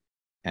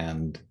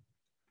and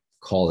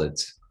call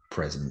it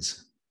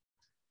presence.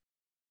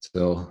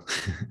 So,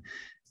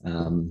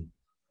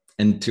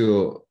 and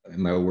to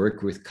my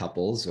work with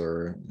couples,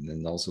 or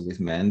and also with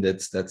men,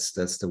 that's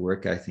the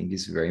work I think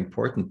is very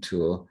important,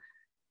 to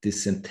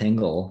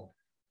disentangle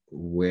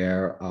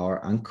where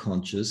our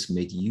unconscious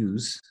made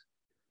use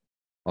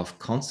of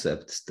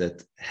concepts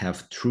that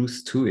have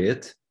truth to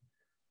it,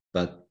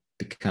 but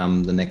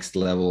become the next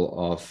level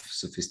of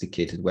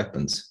sophisticated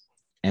weapons.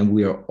 And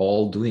we are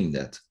all doing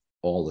that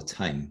all the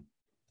time.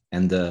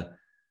 And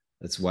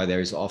that's why there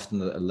is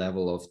often a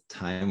level of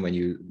time when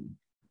you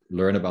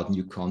learn about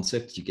new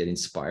concepts, you get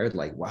inspired,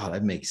 like, wow,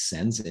 that makes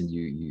sense. And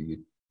you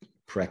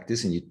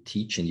practice and you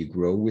teach and you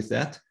grow with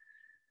that.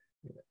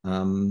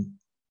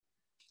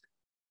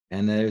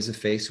 And there's a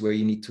phase where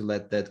you need to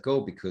let that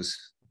go, because,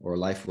 or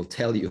life will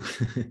tell you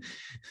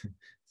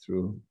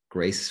through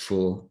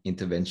graceful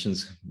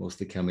interventions,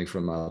 mostly coming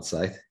from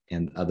outside,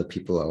 and other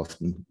people are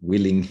often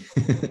willing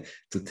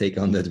to take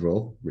on that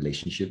role,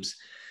 relationships,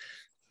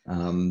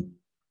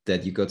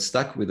 that you got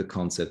stuck with the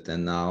concept,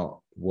 and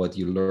now what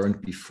you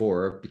learned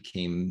before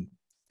became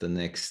the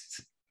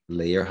next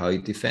layer, how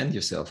you defend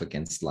yourself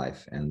against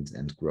life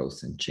and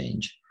growth and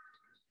change.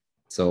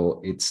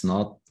 So it's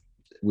not,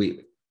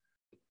 we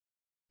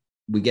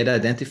get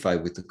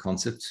identified with the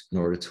concepts in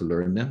order to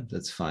learn them,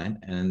 that's fine.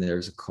 And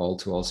there's a call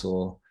to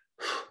also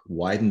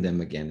widen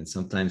them again. And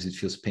sometimes it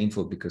feels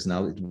painful because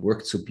now it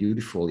worked so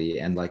beautifully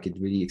and like it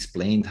really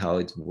explained how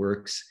it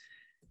works.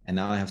 And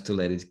now I have to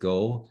let it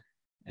go.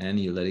 And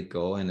you let it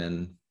go. And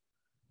then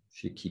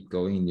if you keep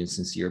going and you're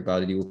sincere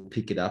about it, you will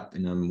pick it up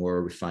in a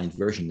more refined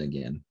version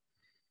again.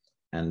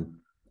 And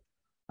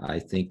I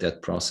think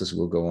that process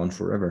will go on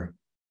forever.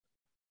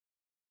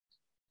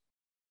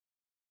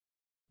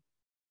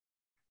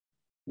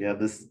 Yeah,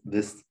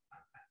 this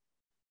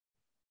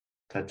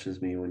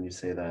touches me when you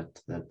say that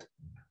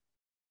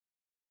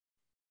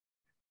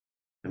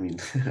I mean,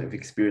 I've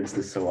experienced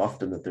this so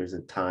often that there's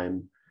a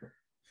time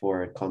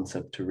for a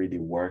concept to really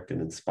work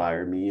and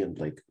inspire me and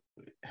like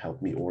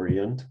help me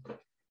orient.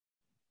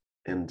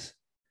 And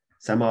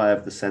somehow I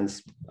have the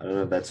sense, I don't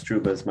know if that's true,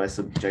 but it's my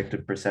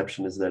subjective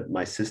perception, is that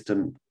my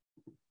system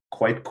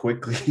quite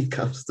quickly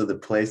comes to the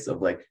place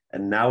of like,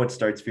 and now it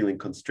starts feeling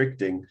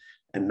constricting.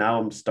 And now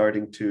I'm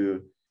starting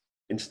to,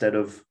 instead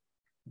of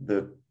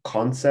the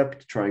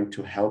concept trying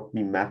to help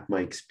me map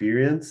my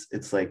experience,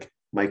 it's like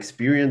my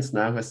experience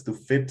now has to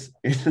fit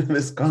into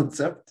this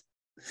concept.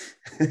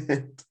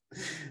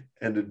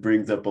 And it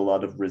brings up a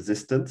lot of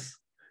resistance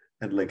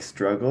and like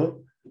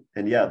struggle.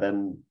 And yeah,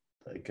 then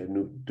like I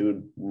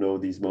do know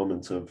these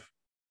moments of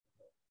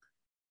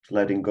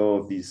letting go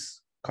of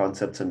these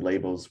concepts and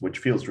labels, which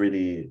feels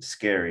really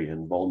scary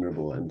and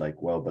vulnerable and like,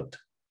 well, but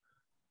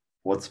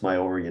what's my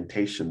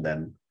orientation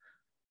then?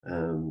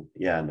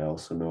 Yeah, and I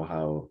also know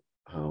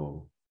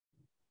how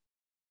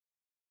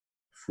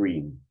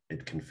freeing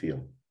it can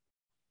feel.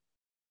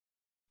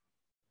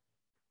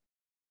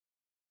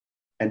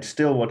 And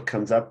still what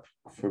comes up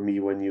for me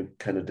when you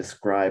kind of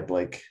describe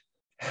like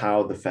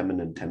how the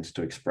feminine tends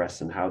to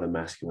express and how the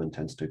masculine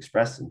tends to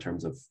express in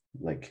terms of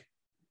like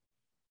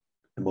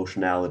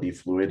emotionality,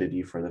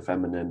 fluidity for the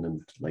feminine,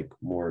 and like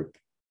more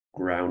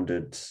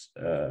grounded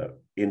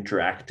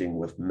interacting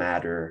with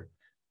matter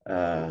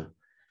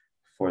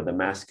for the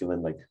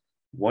masculine, like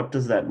what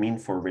does that mean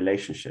for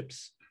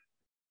relationships?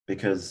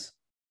 Because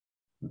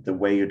the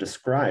way you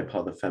describe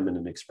how the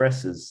feminine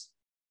expresses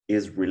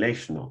is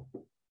relational.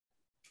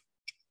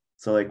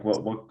 So like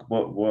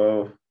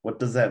what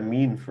does that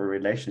mean for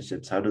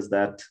relationships? How does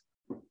that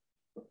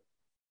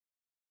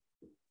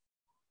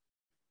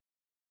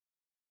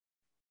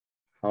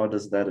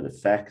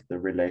affect the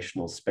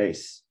relational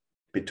space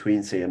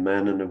between, say, a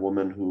man and a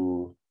woman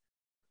who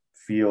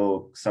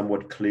feel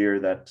somewhat clear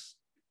that,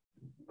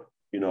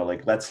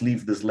 like, let's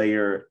leave this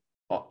layer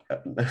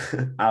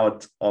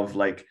out of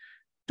like,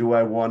 do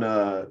I want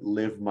to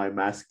live my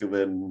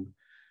masculine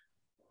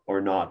or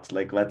not?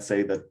 Like, let's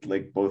say that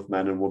like both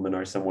man and woman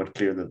are somewhat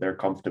clear that they're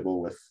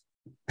comfortable with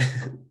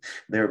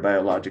their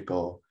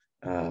biological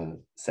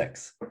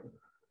sex.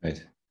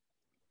 Right.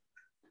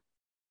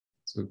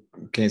 So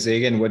can you say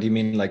again, what do you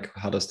mean? Like,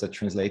 how does that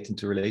translate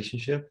into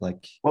relationship?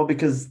 Like, Well,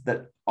 because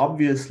that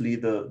obviously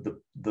the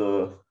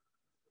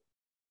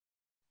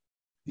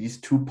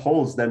these two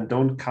poles then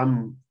don't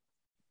come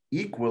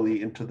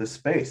equally into the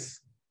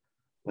space.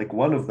 Like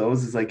one of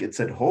those is like it's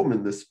at home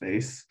in this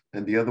space,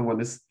 and the other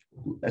one is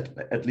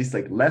at least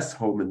like less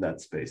home in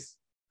that space.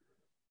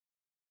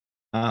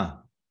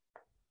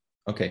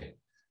 okay.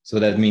 So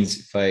that means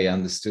if I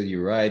understood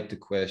you right, the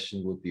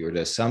question would be, or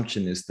the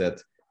assumption is that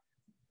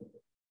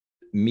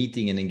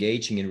meeting and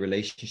engaging in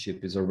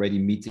relationship is already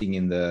meeting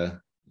in the,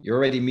 you're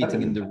already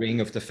meeting in the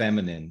ring of the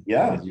feminine.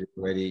 Yeah. And you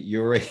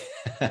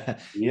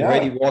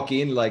already walk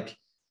in like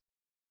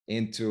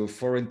into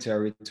foreign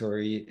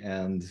territory,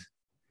 and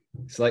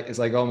it's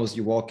like almost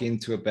you walk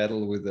into a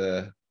battle with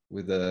a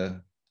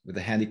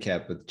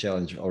handicap, with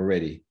challenge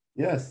already.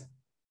 Yes.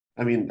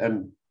 I mean,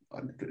 and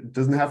it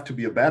doesn't have to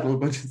be a battle,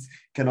 but it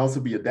can also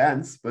be a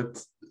dance,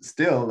 but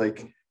still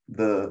like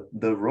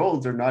the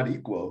roles are not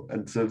equal.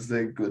 And so it's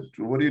like,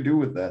 what do you do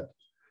with that?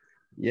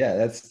 Yeah,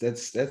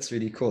 that's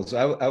really cool.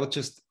 So I would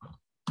just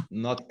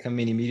not come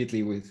in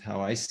immediately with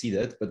how I see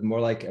that, but more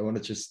like I want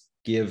to just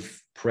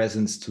give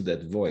presence to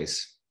that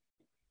voice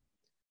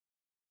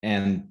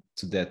and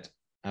to that,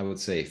 I would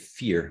say,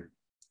 fear.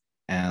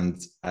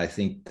 And I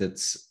think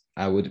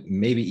I would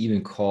maybe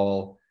even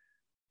call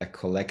a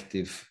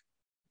collective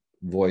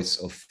voice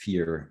of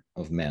fear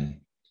of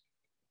men.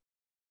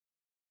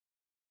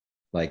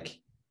 Like,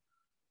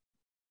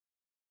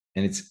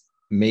 and it's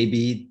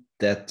maybe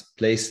that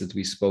place that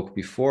we spoke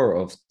before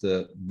of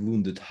the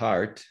wounded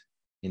heart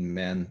in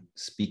men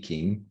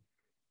speaking,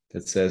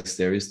 that says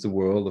there is the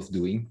world of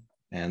doing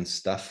and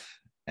stuff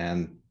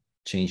and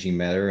changing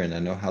matter, and I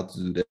know how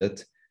to do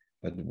that.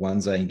 But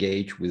once I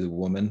engage with a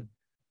woman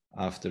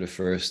after the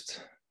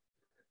first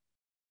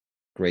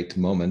great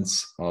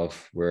moments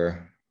of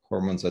where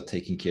hormones are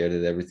taking care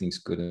that everything's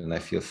good and I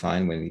feel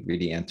fine, when it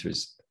really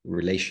enters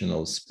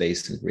relational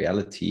space and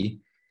reality,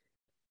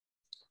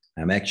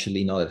 I'm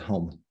actually not at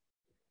home.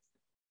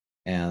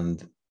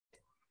 And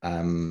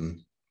I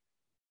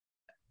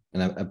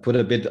put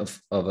a bit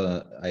of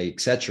I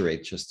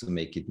exaggerate just to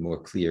make it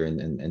more clear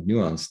and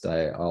nuanced.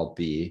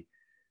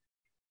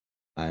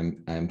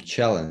 I'm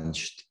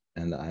challenged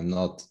and I'm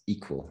not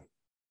equal.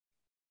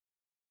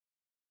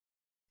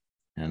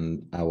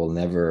 And I will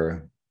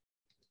never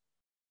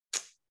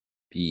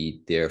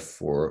be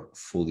therefore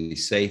fully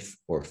safe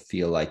or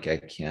feel like I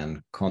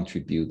can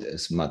contribute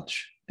as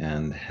much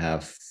and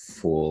have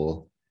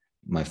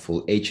my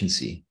full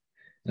agency.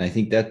 And I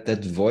think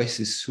that voice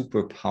is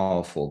super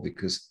powerful,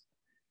 because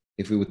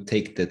if we would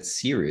take that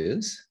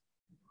serious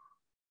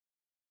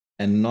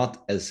and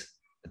not as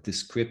a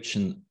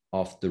description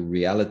of the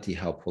reality,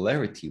 how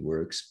polarity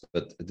works,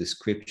 but a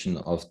description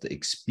of the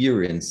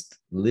experienced,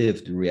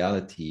 lived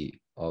reality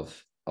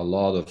of a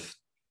lot of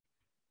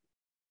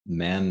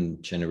man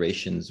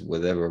generations,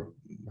 whatever,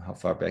 how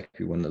far back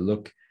we want to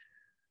look,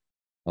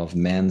 of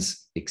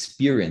man's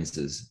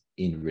experiences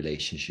in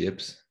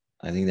relationships,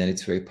 I think that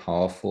it's very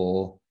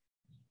powerful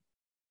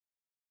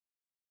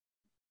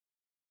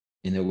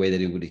in a way that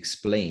it would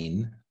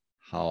explain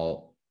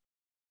how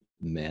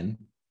men,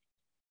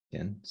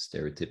 again,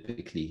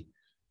 stereotypically,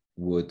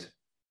 would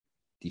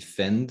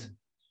defend,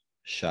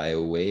 shy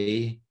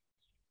away,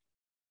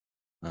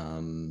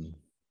 kind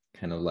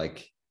of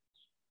like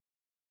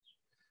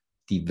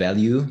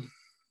devalue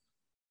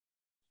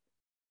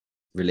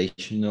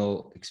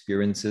relational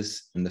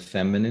experiences in the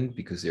feminine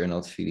because they're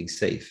not feeling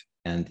safe.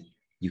 And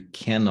you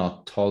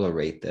cannot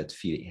tolerate that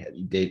feeling.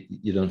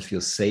 You don't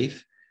feel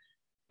safe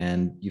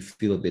and you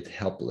feel a bit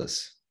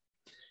helpless.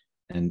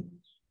 And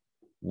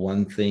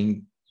one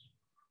thing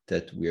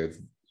that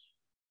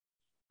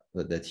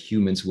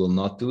humans will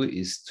not do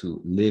is to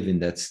live in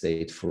that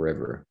state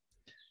forever.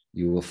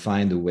 You will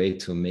find a way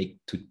to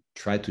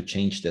try to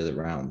change that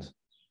around,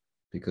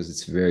 because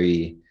it's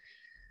very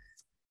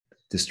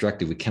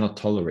destructive. We cannot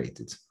tolerate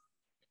it.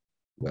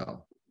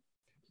 Well,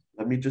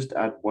 let me just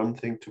add one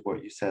thing to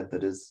what you said,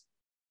 that is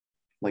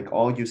like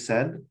all you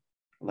said,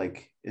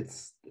 like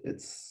it's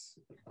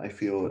I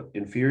feel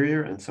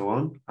inferior and so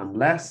on,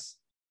 unless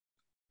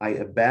I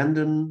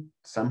abandon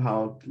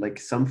somehow like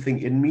something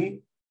in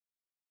me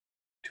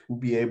to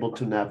be able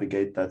to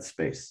navigate that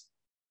space.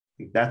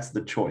 Like, that's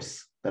the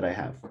choice that I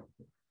have.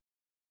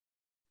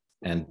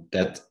 And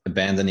that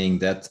abandoning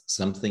that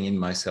something in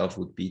myself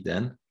would be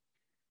then?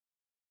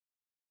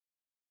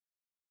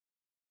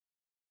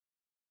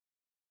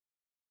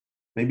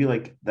 maybe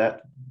like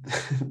that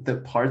the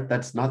part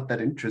that's not that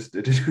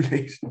interested in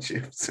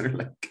relationships, or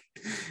like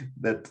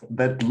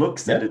that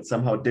looks at Yeah. it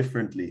somehow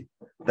differently,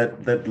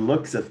 that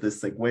looks at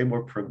this like way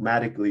more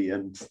pragmatically,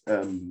 and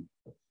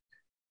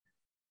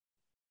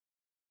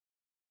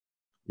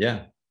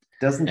Yeah.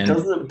 doesn't And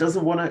doesn't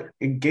doesn't want to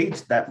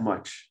engage that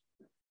much.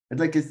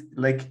 It's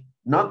like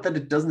not that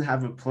it doesn't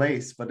have a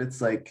place, but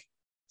it's like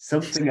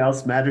something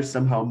else matters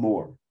somehow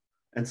more.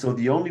 And so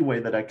the only way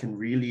that I can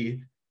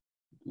really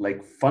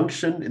like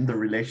function in the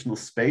relational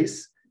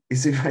space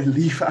is if I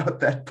leave out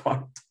that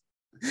part,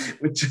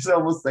 which is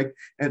almost like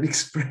an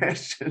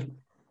expression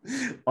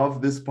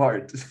of this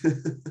part.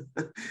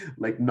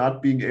 Like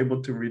not being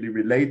able to really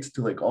relate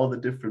to like all the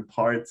different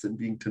parts and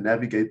being to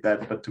navigate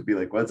that, but to be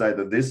like, what's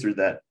either this or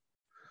that.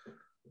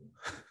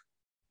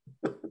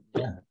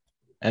 yeah.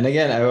 And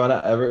again,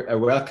 I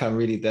welcome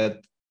really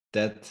that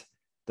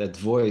that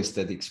voice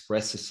that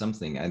expresses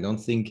something. I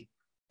don't think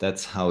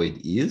that's how it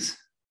is,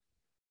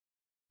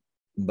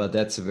 but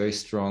that's a very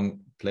strong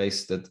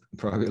place that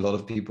probably a lot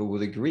of people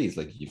would agree. It's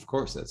like, of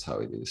course, that's how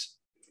it is.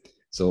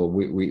 So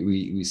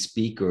we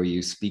speak, or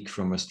you speak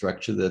from a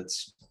structure that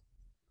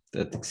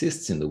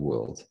exists in the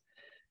world.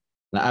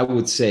 Now, I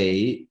would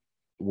say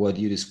what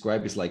you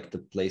describe is like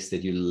the place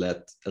that you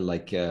let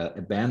like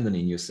abandon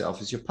in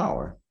yourself is your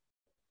power,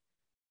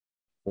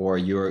 or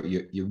your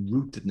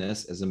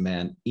rootedness as a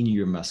man in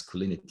your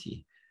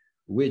masculinity,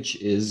 which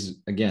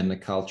is again a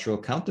cultural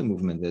counter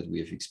movement that we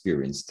have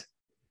experienced,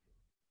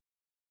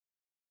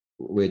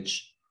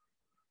 which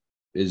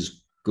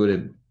is good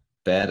and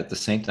bad at the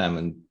same time,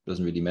 and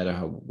doesn't really matter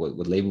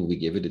what label we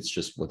give it. It's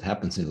just what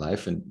happens in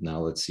life, and now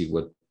let's see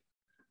what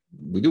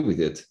we do with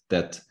it.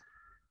 That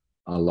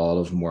a lot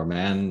of more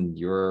men,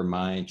 your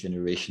my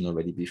generation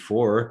already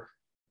before,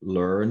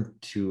 learned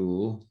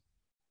to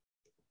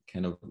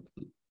kind of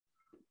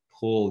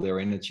pull their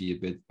energy a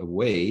bit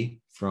away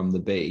from the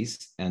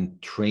base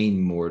and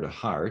train more the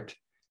heart,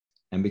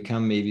 and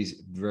become maybe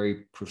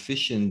very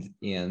proficient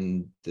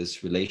in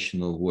this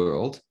relational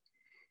world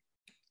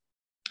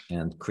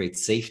and create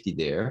safety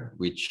there,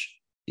 which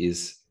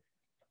is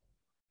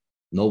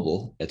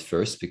noble at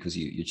first because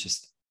you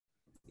just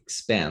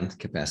expand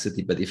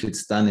capacity. But if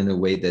it's done in a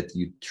way that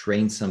you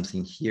train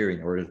something here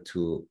in order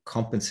to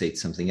compensate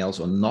something else,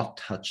 or not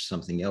touch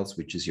something else,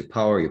 which is your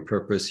power, your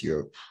purpose,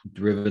 your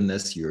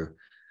drivenness, your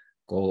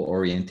goal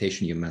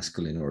orientation, your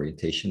masculine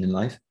orientation in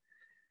life,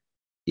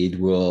 it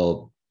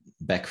will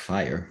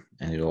backfire,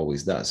 and it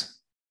always does,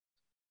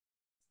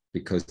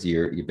 because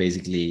you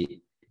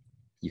basically,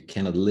 you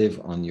cannot live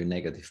on your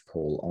negative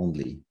pole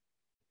only,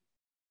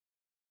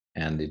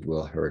 and it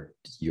will hurt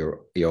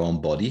your own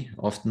body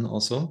often,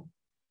 also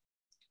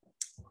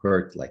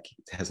hurt, like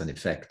it has an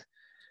effect,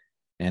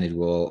 and it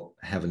will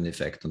have an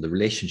effect on the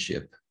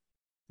relationship,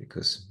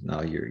 because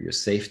now you're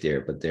safe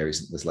there, but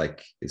there's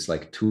like, it's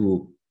like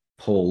two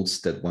poles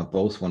that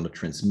both want to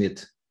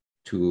transmit,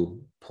 two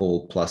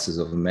pole pluses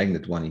of a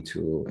magnet wanting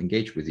to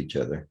engage with each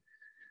other.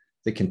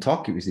 They can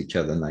talk with each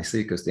other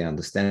nicely because they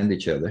understand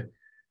each other,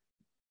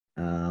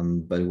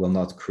 but it will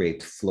not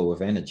create flow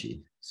of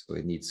energy. So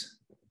it needs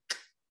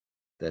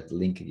that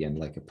link again,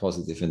 like a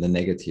positive and a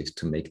negative,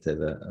 to make that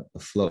a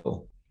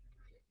flow.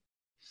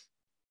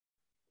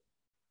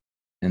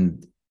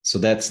 And so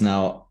that's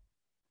now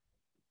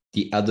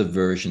the other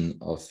version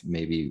of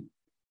maybe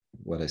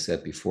what I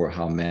said before,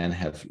 how men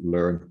have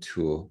learned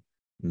to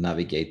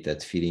navigate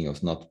that feeling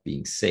of not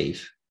being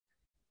safe.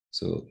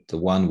 So the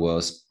one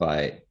was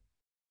by,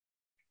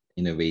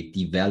 in a way,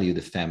 devalue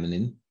the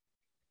feminine,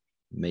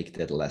 make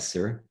that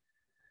lesser,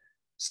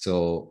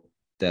 so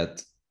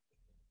that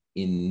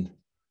in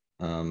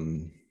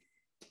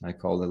I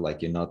call it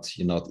like, you're not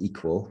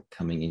equal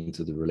coming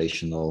into the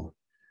relational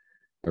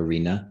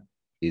arena,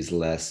 is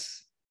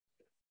less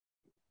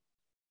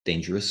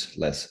dangerous,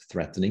 less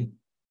threatening,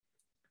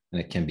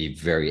 and it can be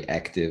very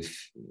active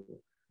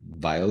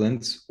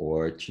violence,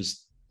 or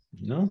just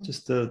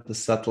just the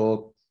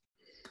subtle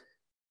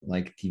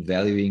like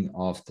devaluing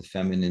of the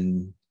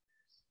feminine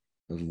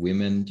of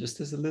women,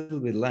 just as a little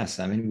bit less.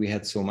 I mean, we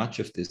had so much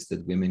of this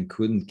that women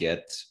couldn't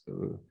get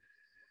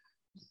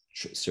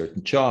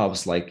certain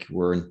jobs, like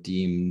weren't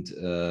deemed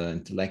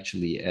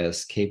intellectually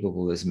as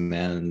capable as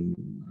men,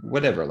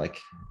 whatever, like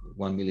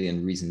 1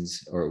 million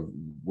reasons or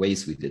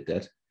ways we did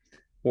that.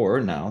 Or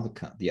now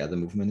the other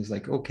movement is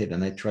like, okay,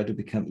 then I try to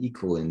become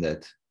equal in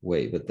that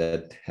way, but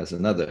that has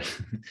another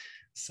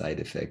side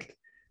effect.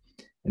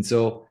 And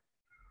so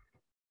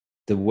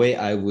the way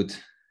I would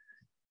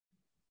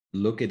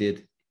look at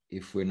it,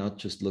 if we're not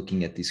just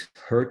looking at this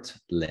hurt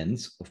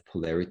lens of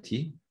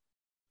polarity,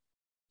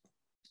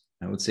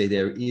 I would say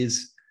there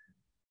is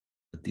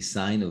a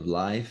design of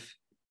life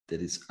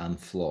that is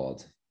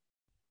unflawed.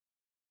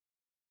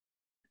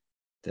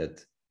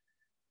 That,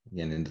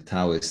 again, in the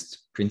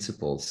Taoist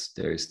principles,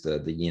 there is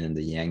the yin and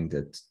the yang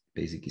that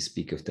basically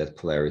speak of that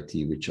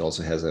polarity, which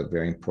also has a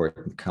very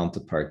important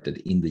counterpart, that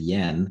in the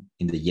yang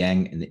and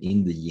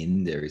in the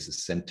yin, there is a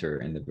center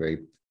and a very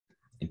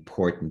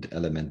important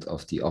element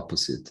of the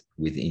opposite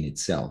within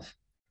itself.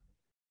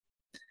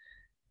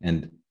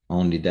 And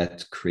only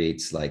that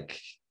creates like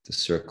the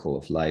circle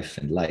of life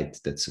and light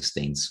that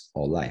sustains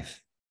all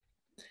life.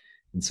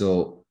 And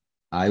so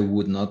I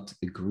would not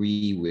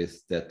agree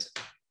with that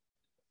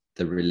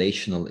the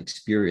relational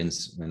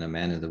experience when a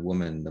man and a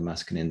woman, the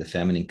masculine and the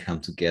feminine, come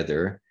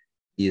together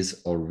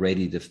is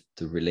already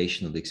the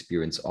relational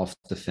experience of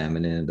the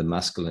feminine, and the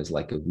masculine is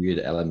like a weird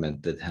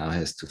element that how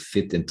has to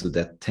fit into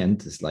that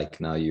tent. It's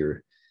like now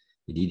you're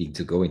needing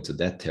to go into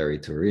that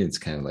territory. It's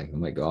kind of like, oh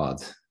my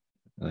God.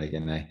 Like,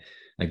 and I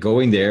go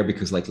in there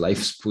because like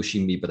life's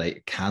pushing me, but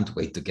I can't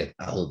wait to get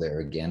out of there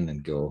again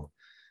and go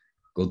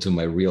to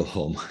my real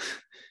home.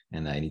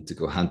 And I need to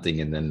go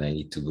hunting, and then I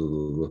need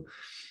to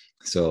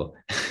so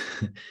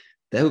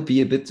that would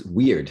be a bit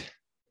weird.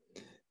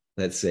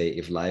 Let's say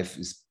if life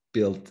is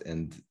built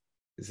and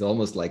it's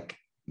almost like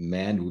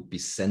man would be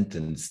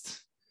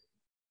sentenced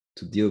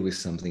to deal with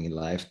something in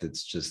life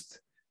that's just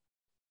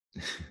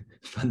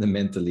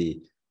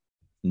fundamentally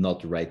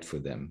not right for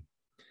them.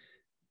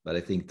 But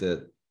I think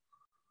that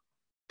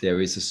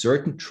there is a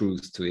certain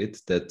truth to it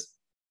that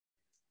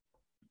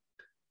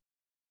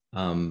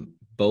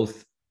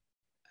both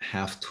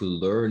have to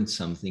learn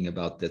something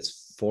about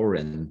that's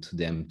foreign to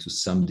them to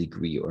some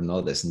degree, or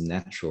not as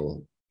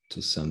natural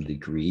to some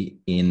degree,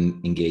 in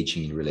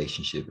engaging in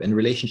relationship. And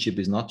relationship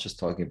is not just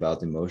talking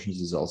about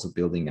emotions, it's also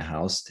building a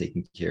house,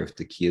 taking care of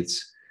the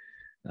kids,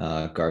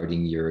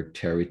 guarding your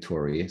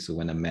territory. So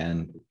when a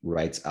man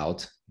rides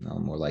out,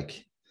 more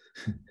like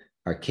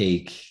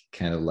archaic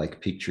kind of like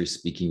picture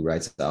speaking,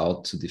 rides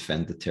out to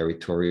defend the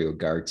territory or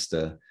guards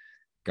the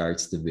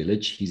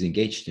village, he's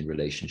engaged in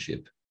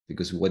relationship.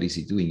 Because what is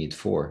he doing it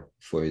for?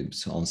 For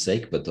his own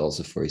sake, but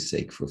also for his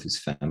sake, for his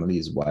family,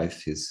 his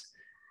wife, his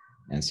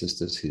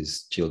ancestors,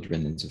 his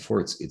children, and so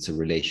forth. It's a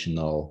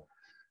relational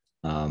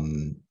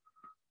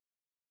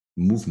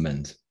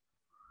movement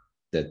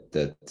that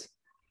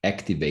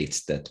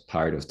activates that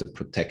part of the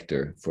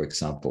protector, for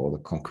example, or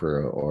the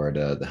conqueror or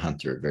the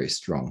hunter, very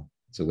strong.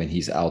 So when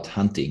he's out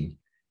hunting,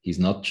 he's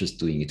not just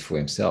doing it for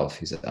himself.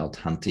 He's out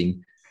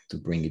hunting to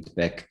bring it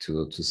back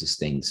to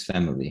sustain his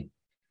family.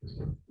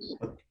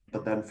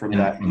 But then from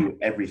that view,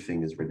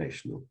 everything is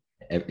relational.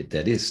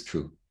 That is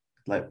true.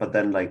 But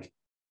then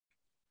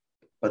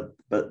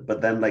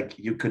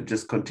you could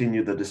just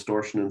continue the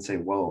distortion and say,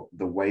 well,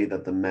 the way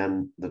that a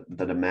man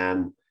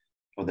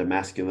or the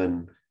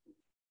masculine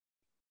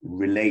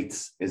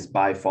relates is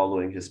by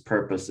following his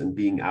purpose and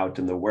being out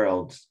in the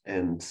world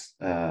and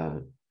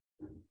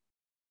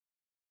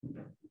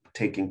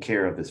taking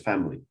care of his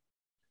family.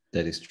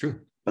 That is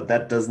true. But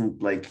that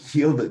doesn't like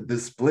heal the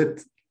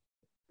split.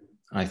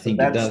 I think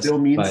that still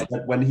means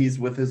that when he's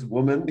with his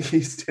woman, he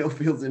still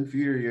feels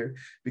inferior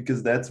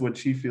because that's what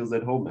she feels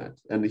at home at.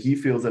 And he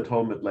feels at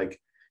home at like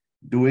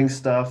doing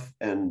stuff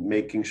and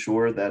making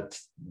sure that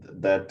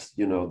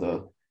you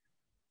know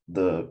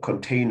the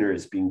container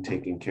is being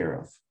taken care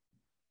of.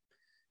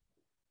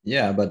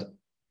 Yeah, but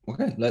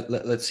okay,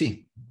 let's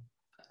see.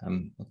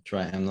 I'm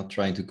not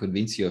trying to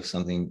convince you of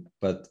something,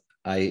 but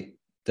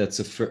that's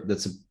a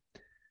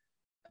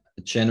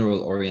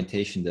general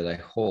orientation that I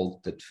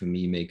hold that for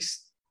me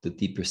makes the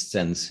deepest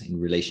sense in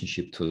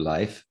relationship to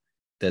life,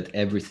 that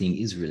everything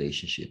is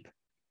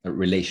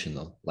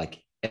relational,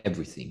 like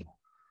everything.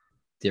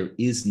 There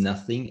is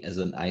nothing as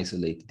an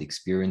isolated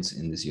experience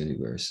in this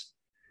universe.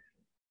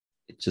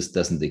 It just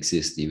doesn't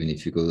exist. Even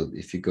if you go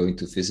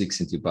into physics,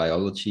 into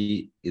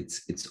biology,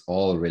 it's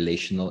all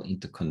relational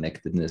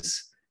interconnected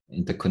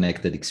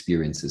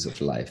experiences of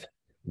life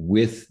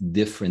with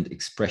different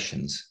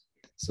expressions.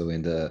 So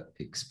in the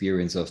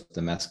experience of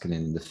the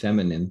masculine and the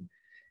feminine,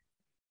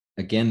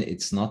 again,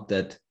 it's not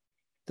that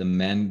the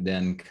man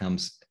then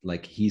comes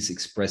like he's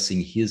expressing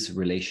his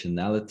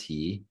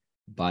relationality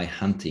by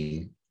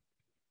hunting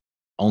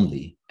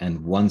only.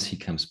 And once he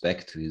comes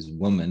back to his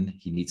woman,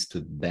 he needs to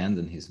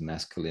abandon his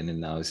masculine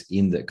and now is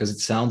in there. Because it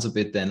sounds a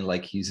bit then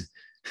like he's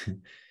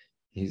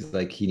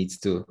like he needs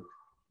to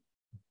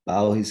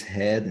bow his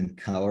head and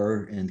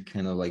cower and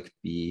kind of like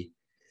be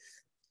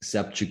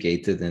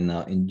subjugated and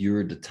now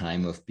endure the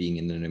time of being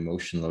in an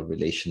emotional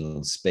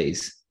relational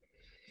space.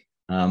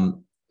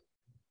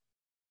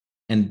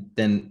 And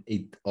then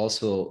it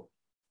also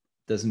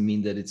doesn't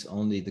mean that it's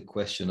only the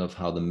question of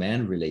how the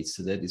man relates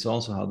to that. It's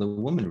also how the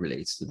woman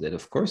relates to that.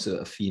 Of course,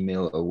 a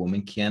female or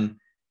woman can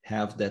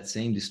have that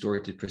same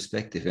distorted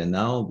perspective. And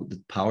now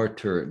the power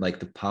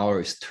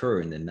is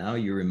turned, and now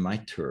you're in my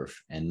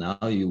turf, and now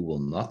you will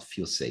not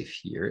feel safe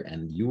here.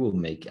 And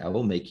I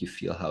will make you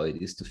feel how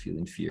it is to feel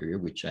inferior,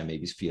 which I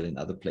maybe feel in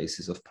other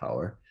places of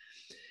power.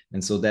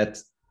 And so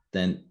that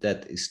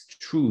is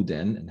true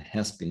then, and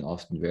has been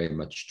often very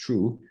much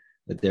true,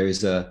 that there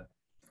is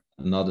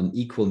not an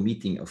equal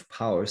meeting of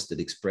powers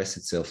that express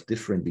itself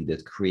differently,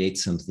 that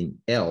creates something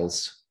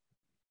else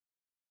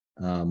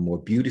more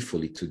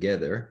beautifully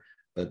together,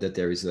 but that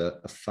there is a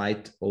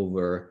fight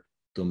over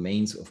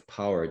domains of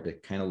power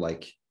that kind of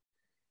like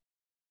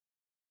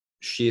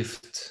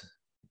shift,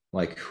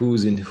 like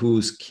who's in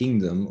whose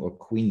kingdom or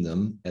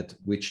queendom at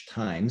which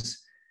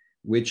times,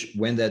 which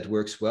when that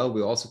works well,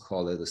 we also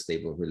call it a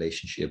stable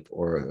relationship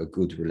or a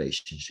good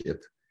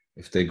relationship.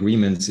 if the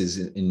agreements is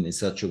in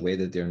such a way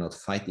that they're not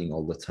fighting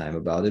all the time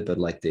about it, but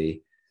like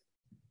they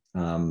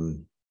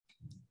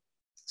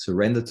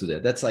surrender to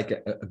that. That's like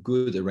a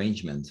good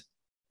arrangement.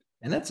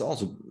 And that's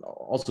also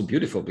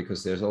beautiful,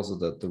 because there's also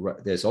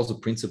there's also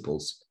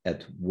principles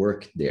at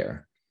work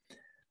there.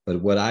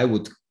 But what I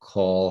would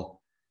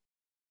call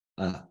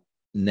a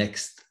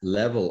next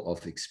level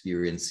of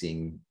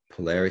experiencing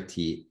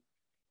polarity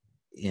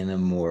in a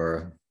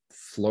more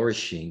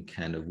flourishing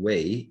kind of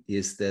way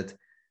is that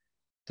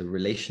the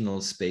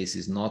relational space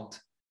is not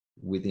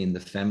within the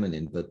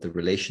feminine, but the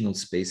relational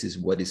space is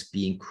what is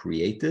being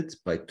created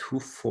by two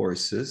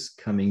forces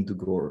coming to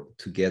go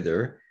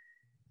together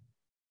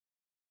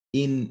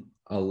in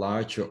a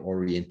larger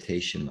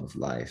orientation of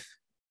life.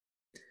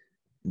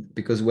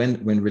 Because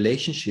when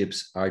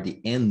relationships are the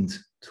end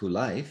to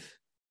life,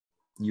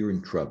 you're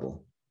in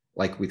trouble.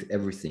 Like with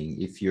everything,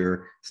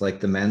 it's like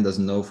the man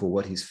doesn't know for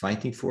what he's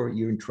fighting for,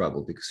 you're in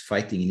trouble, because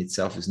fighting in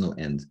itself is no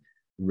end.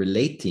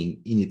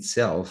 Relating in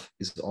itself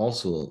is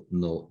also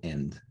no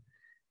end.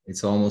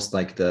 It's almost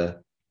like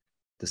the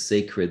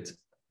sacred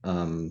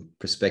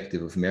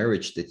perspective of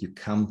marriage, that you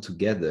come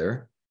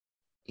together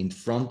in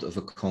front of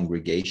a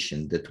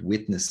congregation that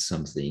witnessed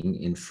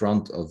something, in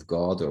front of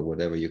God, or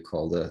whatever you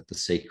call the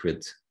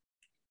sacred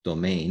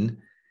domain,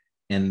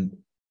 and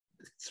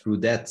through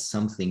that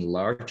something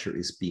larger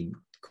is being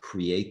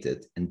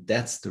created, and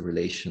that's the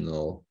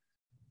relational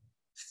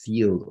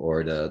field,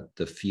 or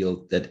the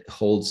field that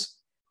holds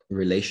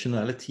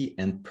relationality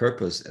and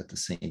purpose at the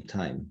same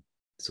time.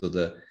 So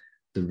the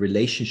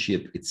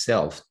relationship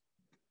itself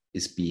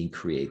is being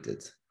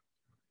created,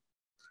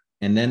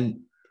 and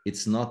then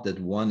it's not that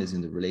one is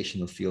in the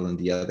relational field and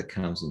the other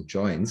comes and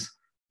joins.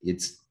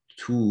 It's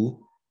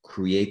two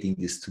creating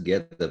this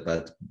together,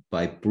 but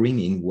by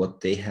bringing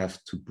what they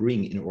have to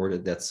bring in order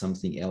that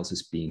something else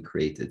is being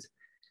created.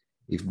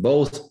 If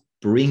both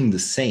bring the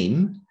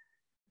same,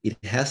 it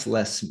has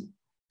less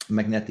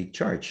magnetic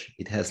charge.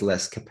 It has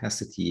less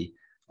capacity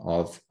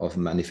of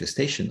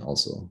manifestation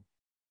also.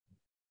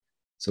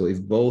 So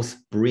if both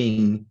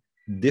bring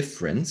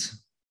difference,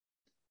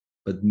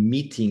 but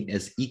meeting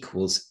as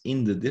equals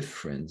in the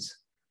difference,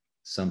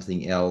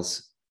 something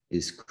else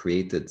is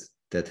created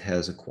that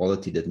has a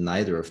quality that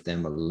neither of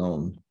them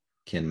alone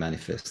can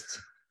manifest.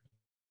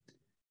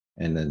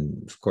 And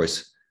then, of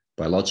course,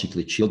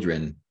 biologically,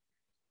 children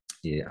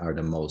are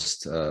the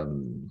most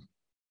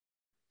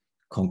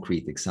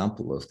concrete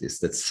example of this,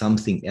 that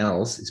something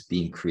else is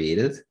being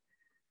created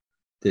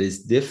that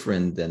is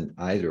different than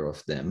either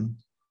of them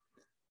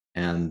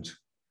and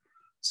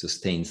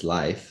sustains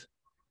life.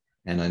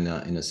 And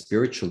in a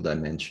spiritual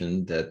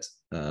dimension, that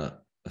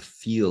a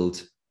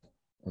field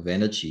of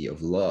energy,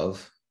 of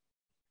love,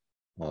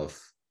 of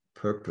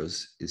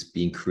purpose is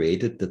being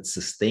created that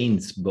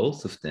sustains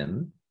both of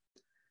them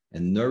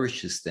and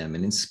nourishes them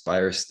and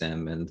inspires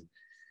them and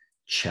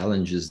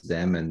challenges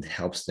them and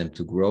helps them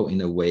to grow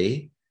in a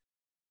way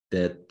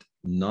that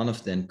none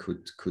of them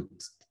could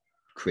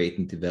create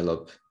and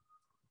develop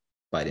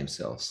by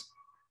themselves.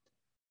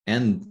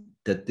 And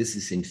that this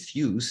is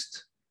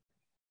infused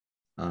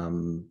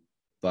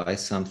by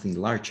something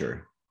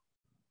larger,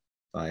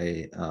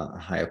 by a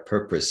higher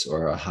purpose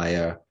or a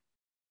higher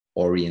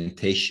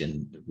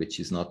orientation, which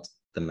is not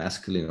the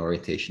masculine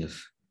orientation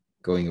of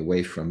going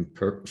away from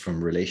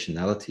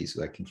relationality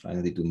so I can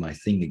finally do my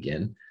thing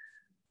again,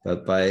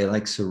 but by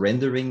like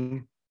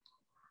surrendering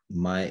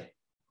my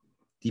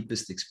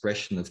deepest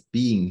expression of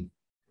being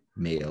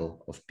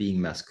male, of being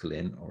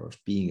masculine, or of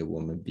being a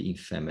woman, being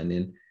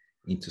feminine,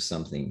 into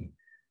something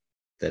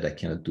that I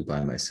cannot do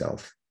by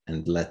myself,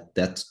 and let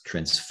that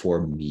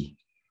transform me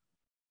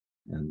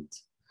and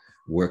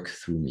work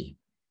through me.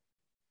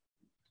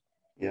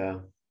 Yeah,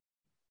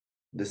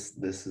 this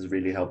is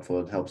really helpful.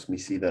 It helps me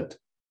see that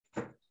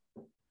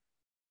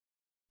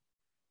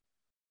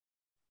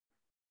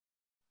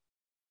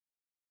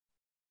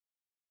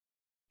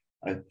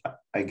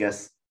I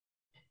guess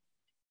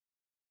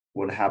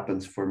what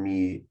happens for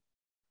me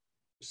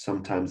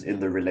sometimes in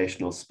the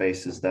relational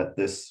space is that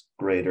this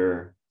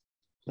greater,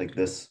 like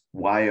this,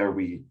 why are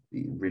we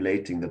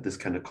relating, that this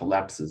kind of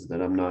collapses,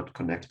 that I'm not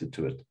connected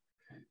to it,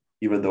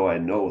 even though I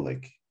know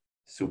like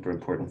super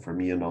important for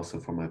me and also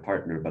for my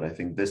partner. But I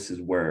think this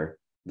is where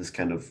this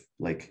kind of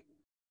like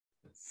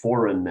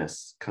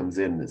foreignness comes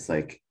in. It's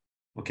like,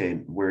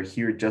 okay, we're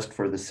here just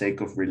for the sake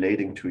of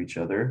relating to each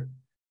other,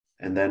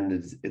 and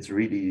then it's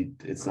really,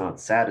 it's not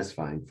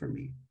satisfying for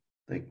me.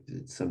 Like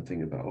it's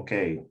something about,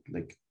 okay,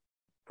 like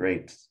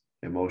great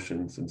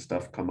emotions and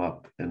stuff come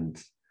up, and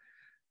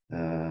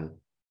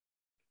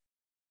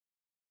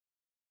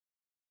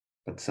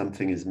but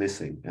something is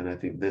missing. And I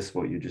think this,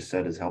 what you just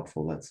said, is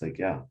helpful. That's like,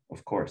 yeah,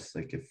 of course,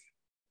 like if,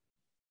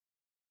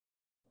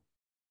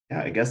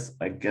 yeah, I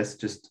guess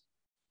just,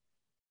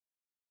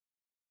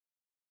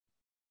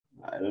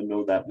 I don't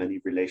know that many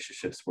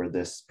relationships where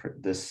this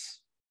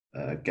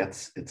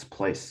gets its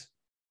place.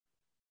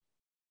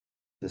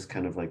 This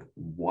kind of like,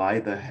 why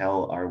the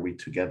hell are we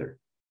together?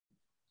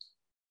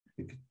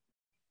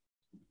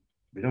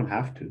 We don't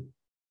have to.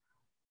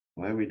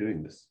 Why are we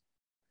doing this?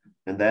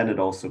 And then it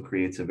also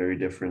creates a very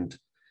different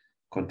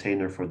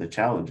container for the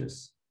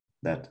challenges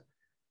that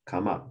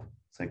come up.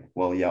 It's like,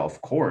 well, yeah,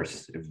 of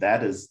course, if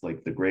that is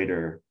like the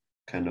greater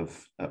kind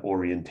of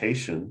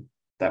orientation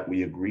that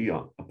we agree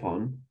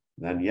upon,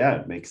 then yeah,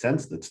 it makes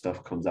sense that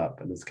stuff comes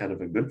up, and it's kind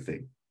of a good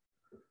thing.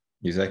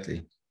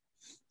 Exactly.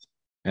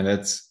 And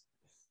that's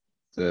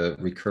the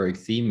recurring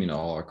theme in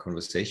all our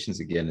conversations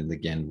again and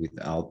again.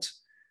 Without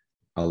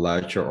a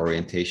larger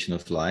orientation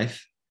of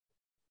life,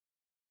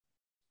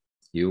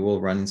 you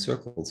will run in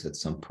circles at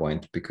some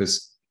point,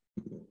 because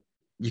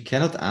you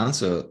cannot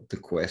answer the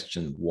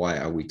question, why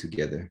are we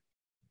together,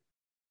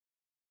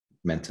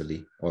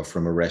 mentally or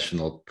from a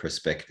rational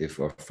perspective,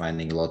 or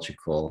finding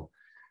logical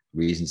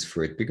reasons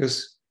for it,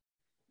 because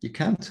you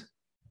can't.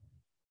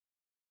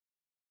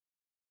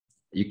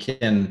 You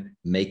can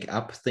make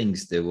up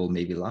things that will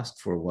maybe last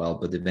for a while,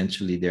 but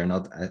eventually they're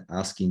not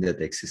asking that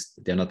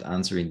they're not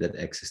answering that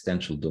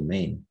existential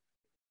domain,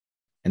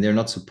 and they're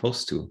not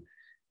supposed to.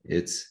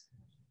 It's,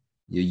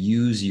 you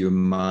use your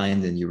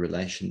mind and your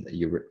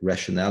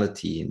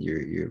rationality and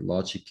your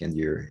logic and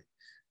your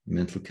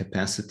mental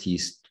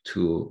capacities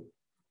to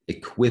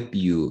equip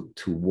you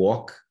to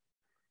walk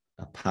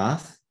a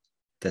path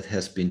that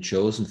has been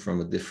chosen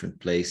from a different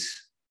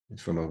place,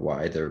 from a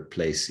wider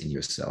place in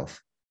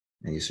yourself,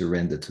 and you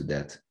surrender to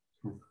that.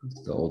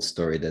 It's the old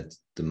story that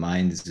the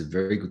mind is a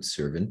very good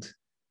servant,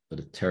 but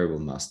a terrible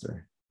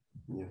master.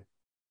 Yeah.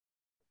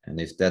 And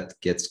if that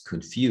gets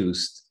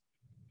confused,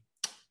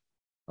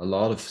 a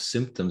lot of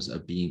symptoms are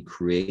being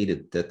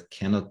created that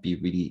cannot be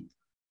really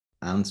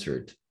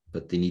answered,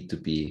 but they need to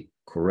be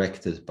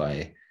corrected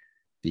by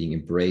being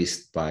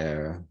embraced by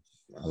a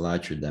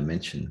larger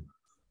dimension,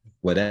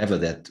 whatever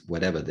that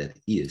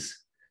is.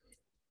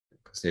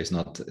 Because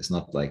it's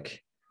not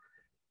like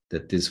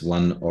that this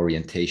one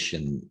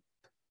orientation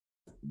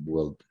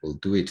will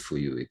do it for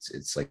you.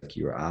 It's like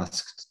you're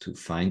asked to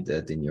find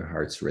that in your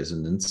heart's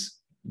resonance,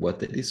 what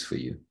that is for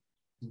you.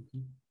 Mm-hmm.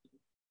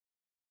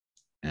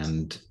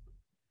 And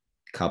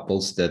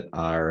couples that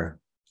are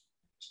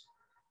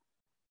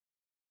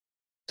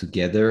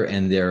together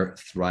and they're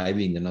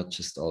thriving, they're not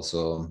just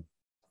also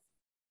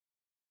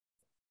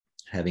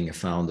having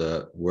found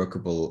a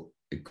workable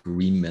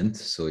agreement,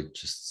 so it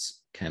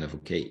just kind of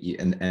okay.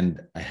 And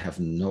I have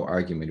no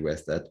argument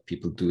with that.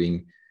 People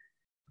doing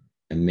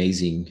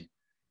amazing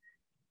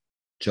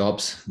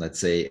jobs, let's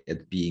say,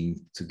 at being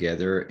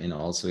together, and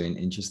also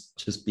in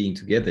just being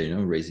together, you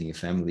know, raising a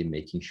family,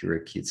 making sure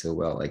kids are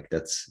well, like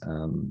that's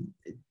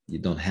you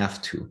don't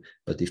have to.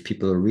 But if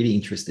people are really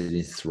interested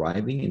in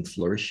thriving and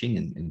flourishing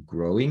and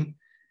growing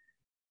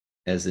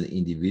as an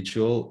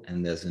individual,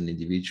 and as an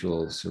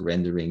individual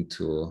surrendering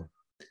to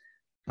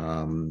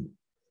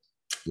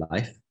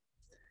life,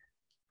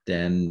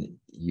 then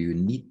you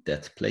need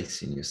that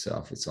place in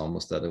yourself. It's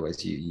almost,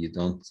 otherwise you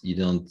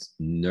don't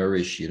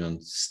nourish, you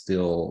don't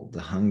still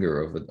the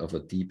hunger of a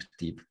deep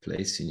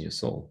place in your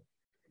soul.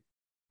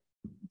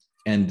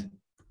 And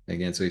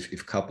again, so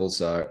if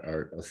couples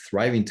are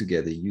thriving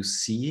together, you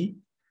see,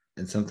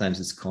 and sometimes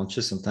it's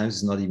conscious, sometimes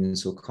it's not even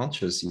so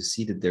conscious, you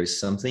see that there's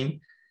something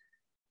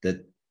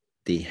that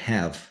they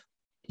have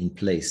in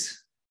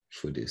place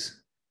for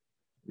this.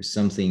 There's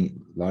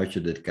something larger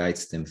that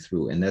guides them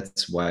through, and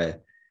that's why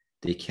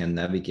they can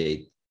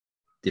navigate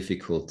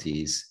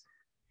difficulties,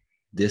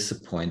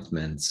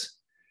 disappointments,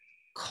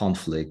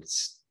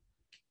 conflicts,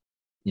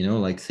 you know,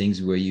 like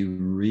things where you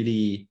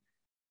really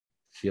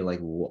feel like,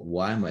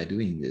 why am I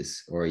doing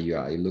this? Or you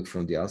look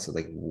from the outside,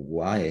 like,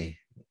 why,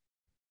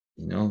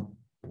 you know,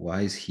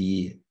 why is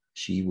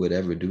she,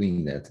 whatever,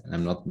 doing that? And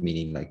I'm not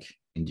meaning like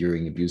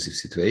enduring abusive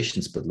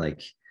situations, but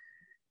like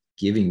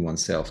giving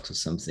oneself to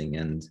something,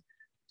 and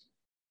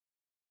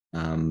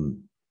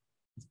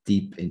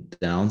deep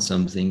down,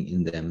 something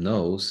in them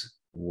knows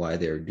why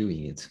they're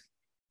doing it.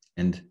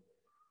 And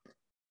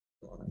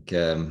like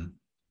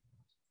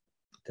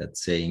that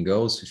saying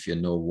goes, if you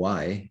know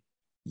why,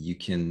 you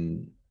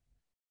can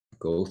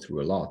go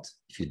through a lot.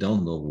 If you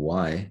don't know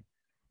why,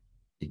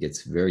 it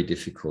gets very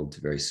difficult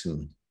very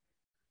soon.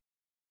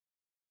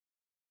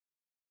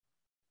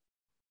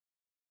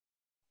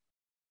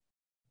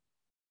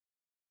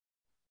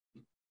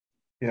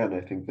 Yeah, and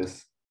I think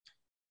this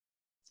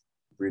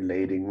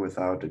relating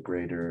without a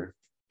greater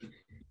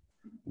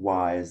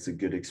why is a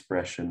good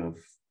expression of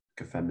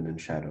a feminine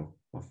shadow,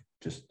 of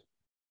just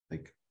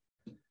like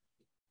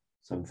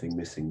something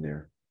missing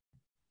there.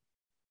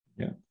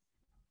 Yeah.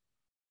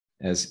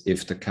 As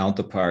if the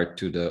counterpart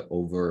to the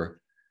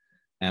over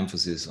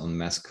emphasis on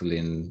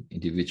masculine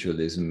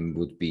individualism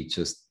would be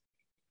just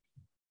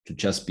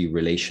to be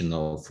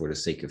relational for the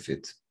sake of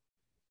it.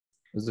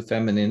 Because the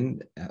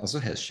feminine also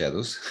has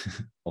shadows,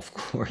 of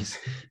course.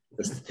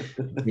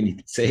 We need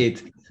to say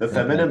it. The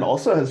feminine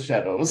also has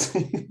shadows.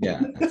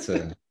 Yeah,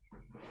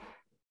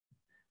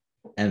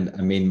 and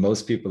I mean,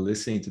 most people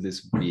listening to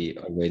this would be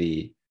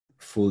already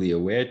fully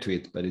aware to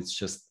it, but it's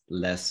just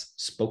less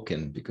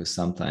spoken, because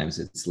sometimes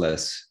it's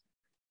less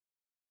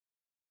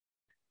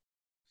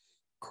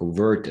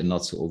covert and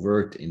not so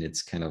overt in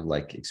its kind of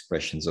like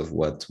expressions of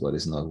what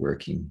is not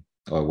working.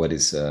 or what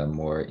is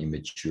more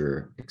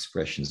immature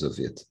expressions of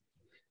it.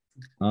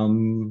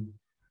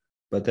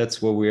 But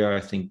that's what we are, I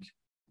think,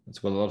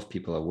 that's what a lot of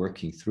people are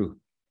working through.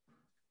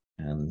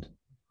 And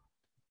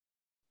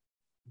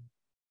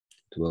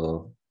it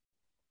will,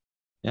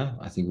 yeah,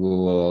 I think we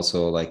will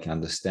also like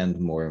understand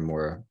more and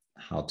more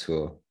how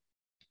to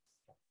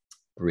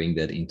bring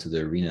that into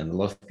the arena. And a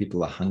lot of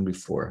people are hungry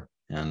for,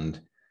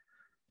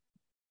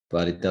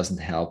 but it doesn't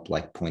help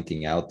like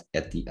pointing out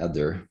at the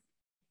other,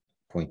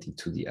 pointing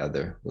to the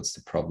other. What's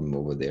the problem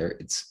over there?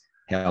 It's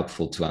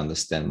helpful to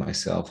understand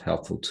myself,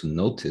 helpful to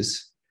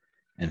notice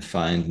and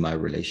find my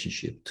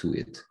relationship to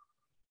it.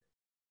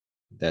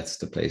 That's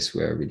the place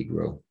where I really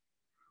grow.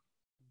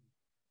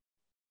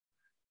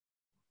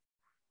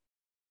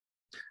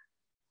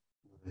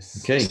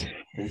 Okay.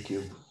 Thank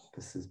you.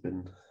 This has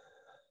been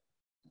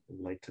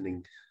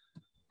enlightening.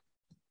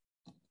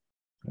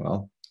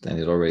 Well, then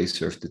it already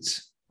served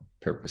its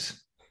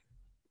purpose.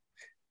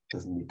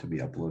 Doesn't need to be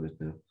uploaded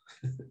now.